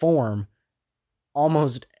form,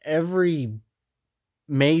 almost every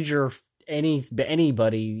major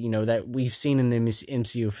anybody that we've seen in the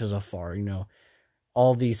MCU so far.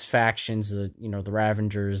 All these factions, the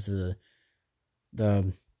Ravengers,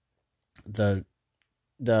 the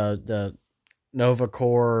Nova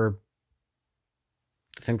Corps.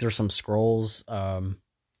 I think there's some Skrulls.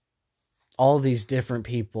 All these different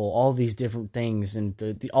people, all these different things, and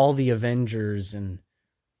all the Avengers and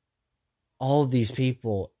all of these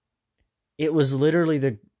people. It was literally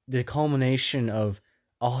the culmination of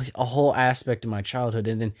a whole aspect of my childhood.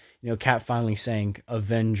 And then, Cap finally saying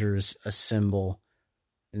Avengers Assemble.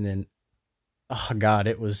 And then, oh God,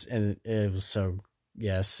 it was so,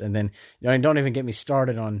 yes. And then, don't even get me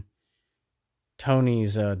started on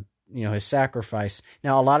Tony's, his sacrifice.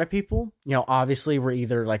 Now, a lot of people, obviously were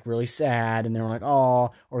either like really sad and they were like,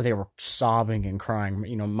 oh, or they were sobbing and crying.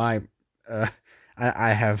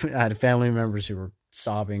 I had family members who were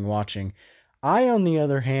sobbing watching. I, on the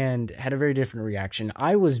other hand, had a very different reaction.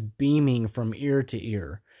 I was beaming from ear to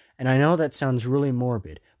ear. And I know that sounds really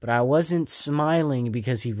morbid, but I wasn't smiling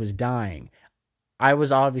because he was dying. I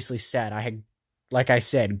was obviously sad. I had, like I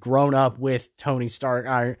said, grown up with Tony Stark.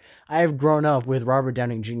 I have grown up with Robert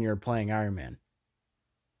Downey Jr. playing Iron Man.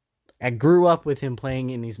 I grew up with him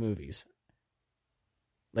playing in these movies.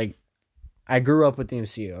 Like, I grew up with the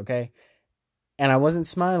MCU, okay? And I wasn't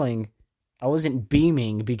smiling. I wasn't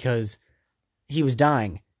beaming because he was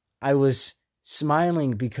dying. I was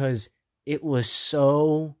smiling because it was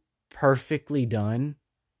so perfectly done.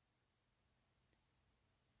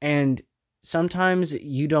 And sometimes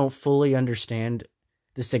you don't fully understand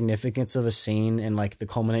the significance of a scene and like the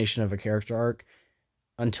culmination of a character arc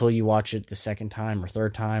until you watch it the second time or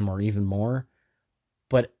third time or even more.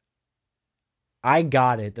 But I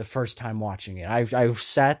got it the first time watching it. I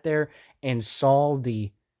sat there and saw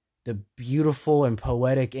the beautiful and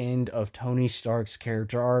poetic end of Tony Stark's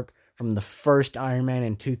character arc from the first Iron Man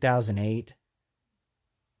in 2008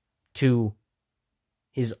 to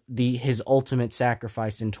his ultimate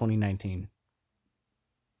sacrifice in 2019.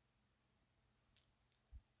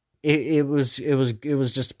 It was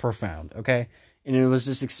just profound, okay? And it was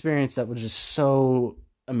this experience that was just so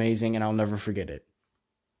amazing, and I'll never forget it.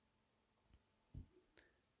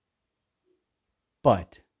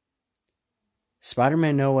 But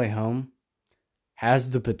Spider-Man No Way Home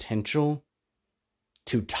has the potential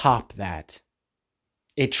to top that.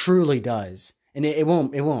 It truly does. And it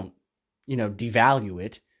won't, devalue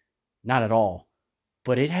it. Not at all.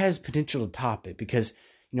 But it has potential to top it because,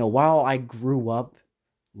 while I grew up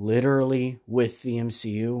literally with the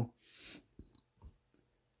MCU,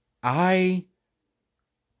 I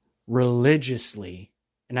religiously,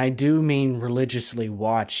 and I do mean religiously,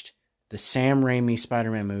 watched the Sam Raimi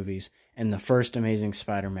Spider-Man movies and the first Amazing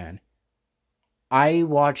Spider-Man. I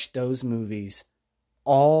watched those movies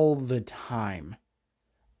all the time.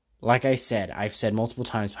 Like I said, I've said multiple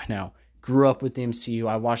times by now, grew up with the MCU.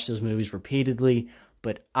 I watched those movies repeatedly,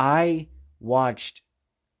 but I watched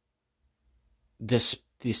the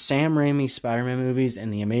Sam Raimi Spider-Man movies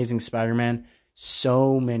and the Amazing Spider-Man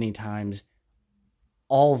so many times,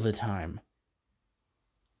 all the time.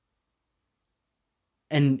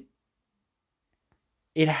 And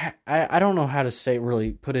I don't know how to say,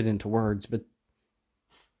 really put it into words, but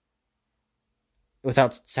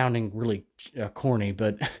without sounding really corny,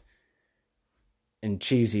 but and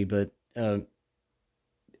cheesy, but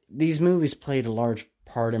these movies played a large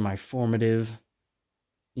part in my formative,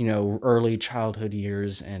 early childhood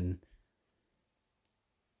years, and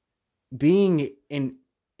being in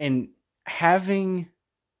and having.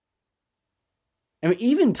 I mean,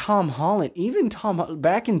 even Tom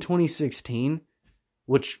back in 2016,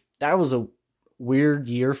 which that was a weird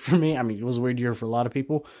year for me. I mean, it was a weird year for a lot of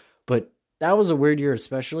people, but that was a weird year,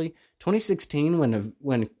 especially 2016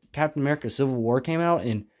 when Captain America: Civil War came out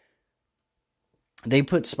and they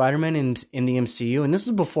put Spider-Man in the MCU, and this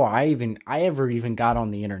was before I ever even got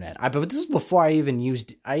on the internet. But this was before I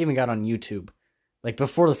even got on YouTube, like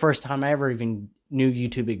before the first time I ever even knew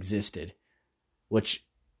YouTube existed, which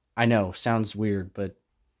I know sounds weird, but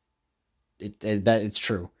it's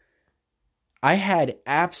true. I had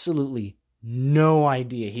absolutely no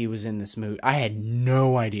idea he was in this movie. I had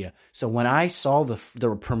no idea. So when I saw the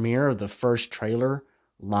premiere of the first trailer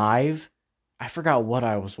live, I forgot what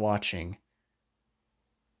I was watching,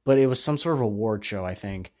 but it was some sort of award show, I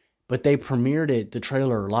think. But they premiered the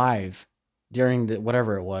trailer live during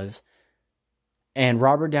whatever it was. And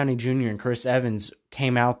Robert Downey Jr. and Chris Evans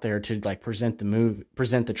came out there to like present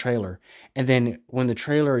the trailer. And then when the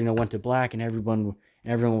trailer, went to black and everyone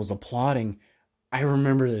was applauding, I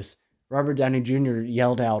remember this. Robert Downey Jr.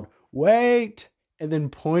 yelled out, "Wait!" and then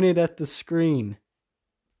pointed at the screen.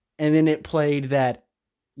 And then it played that,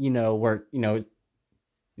 where,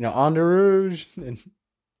 on the Rouge, and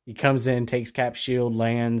he comes in, takes Cap's shield,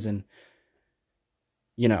 lands, and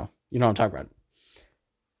you know what I'm talking about.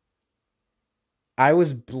 I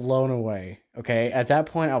was blown away. Okay, at that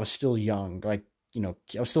point, I was still young, like I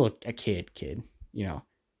was still a kid,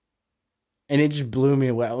 and it just blew me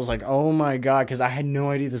away. I was like, "Oh my god," because I had no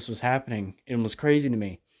idea this was happening. It was crazy to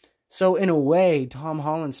me. So in a way, Tom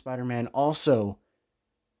Holland's Spider-Man also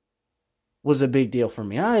was a big deal for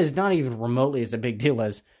me. Not even remotely as a big deal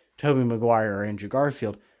as Tobey Maguire or Andrew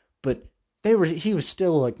Garfield, but he was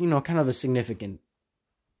still like, kind of a significant,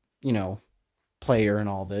 player in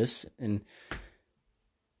all this.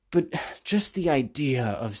 But just the idea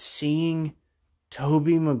of seeing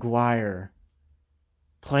Tobey Maguire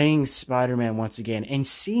playing Spider-Man once again and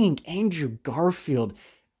seeing Andrew Garfield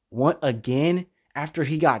again after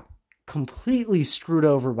he got completely screwed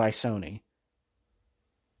over by Sony.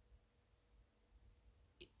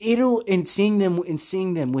 Seeing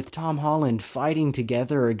them with Tom Holland fighting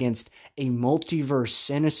together against a multiverse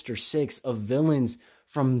Sinister Six of villains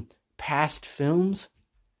from past films.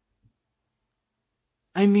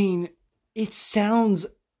 I mean, it sounds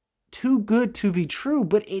too good to be true,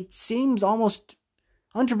 but it seems almost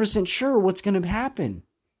 100% sure what's going to happen.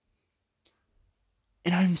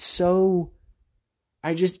 And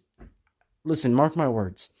listen, mark my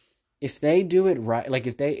words. If they do it right, like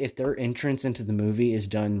if their entrance into the movie is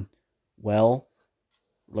done well,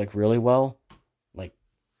 like really well, like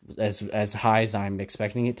as high as I'm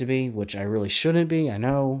expecting it to be, which I really shouldn't be. I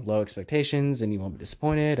know, low expectations, and you won't be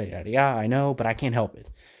disappointed. Yeah, I know, but I can't help it.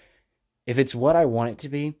 If it's what I want it to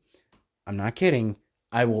be, I'm not kidding.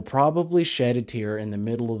 I will probably shed a tear in the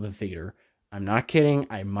middle of the theater. I'm not kidding.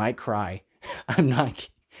 I might cry.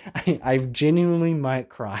 I genuinely might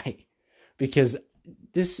cry because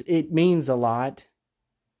it means a lot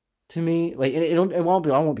to me. Like I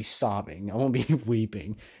won't be sobbing. I won't be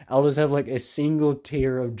weeping. I'll just have like a single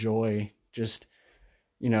tear of joy. Just,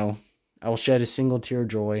 I will shed a single tear of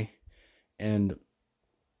joy, and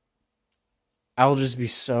I'll just be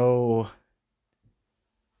so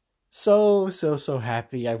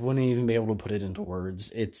happy. I wouldn't even be able to put it into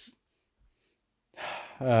words. It's,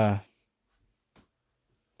 but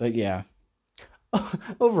yeah,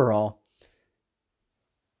 overall,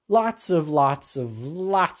 lots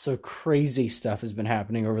of crazy stuff has been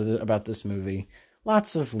happening about this movie.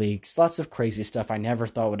 Lots of leaks, lots of crazy stuff I never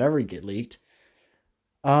thought would ever get leaked.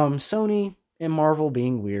 Sony and Marvel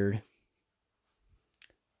being weird.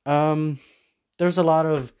 There's a lot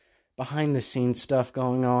of behind the scenes stuff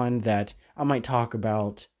going on that I might talk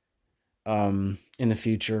about in the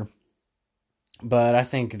future. But I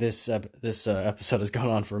think this episode has gone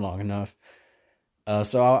on for long enough.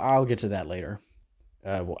 So I'll get to that later.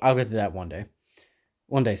 I'll get to that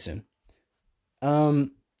one day soon.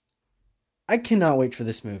 I cannot wait for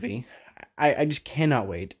this movie. I just cannot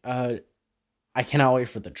wait. I cannot wait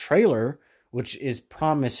for the trailer, which is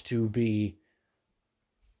promised to be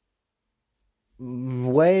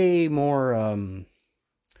way more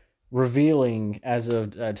revealing as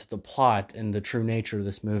of to the plot and the true nature of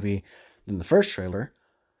this movie than the first trailer.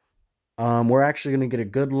 We're actually going to get a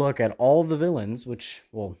good look at all the villains,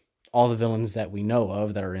 all the villains that we know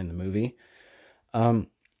of that are in the movie. And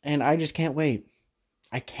I just can't wait.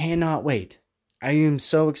 I cannot wait. I am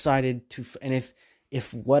so excited and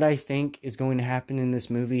if what I think is going to happen in this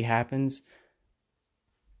movie happens,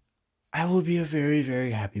 I will be a very,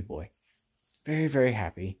 very happy boy. Very, very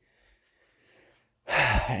happy.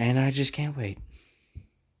 And I just can't wait.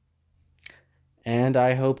 And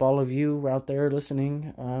I hope all of you out there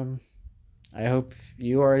listening, I hope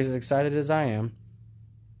you are as excited as I am.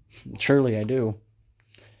 Surely I do.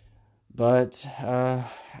 But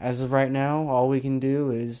as of right now, all we can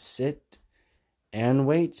do is sit and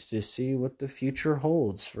wait to see what the future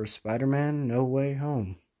holds for Spider-Man No Way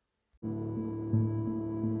Home.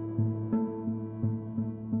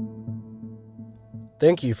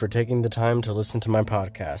 Thank you for taking the time to listen to my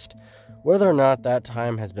podcast. Whether or not that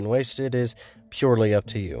time has been wasted is purely up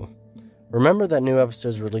to you. Remember that new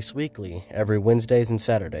episodes release weekly, every Wednesdays and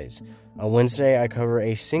Saturdays. On Wednesday, I cover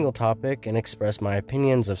a single topic and express my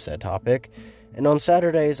opinions of said topic, and on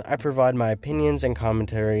Saturdays, I provide my opinions and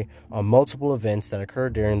commentary on multiple events that occur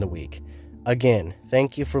during the week. Again,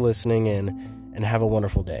 thank you for listening in, and have a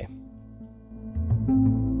wonderful day.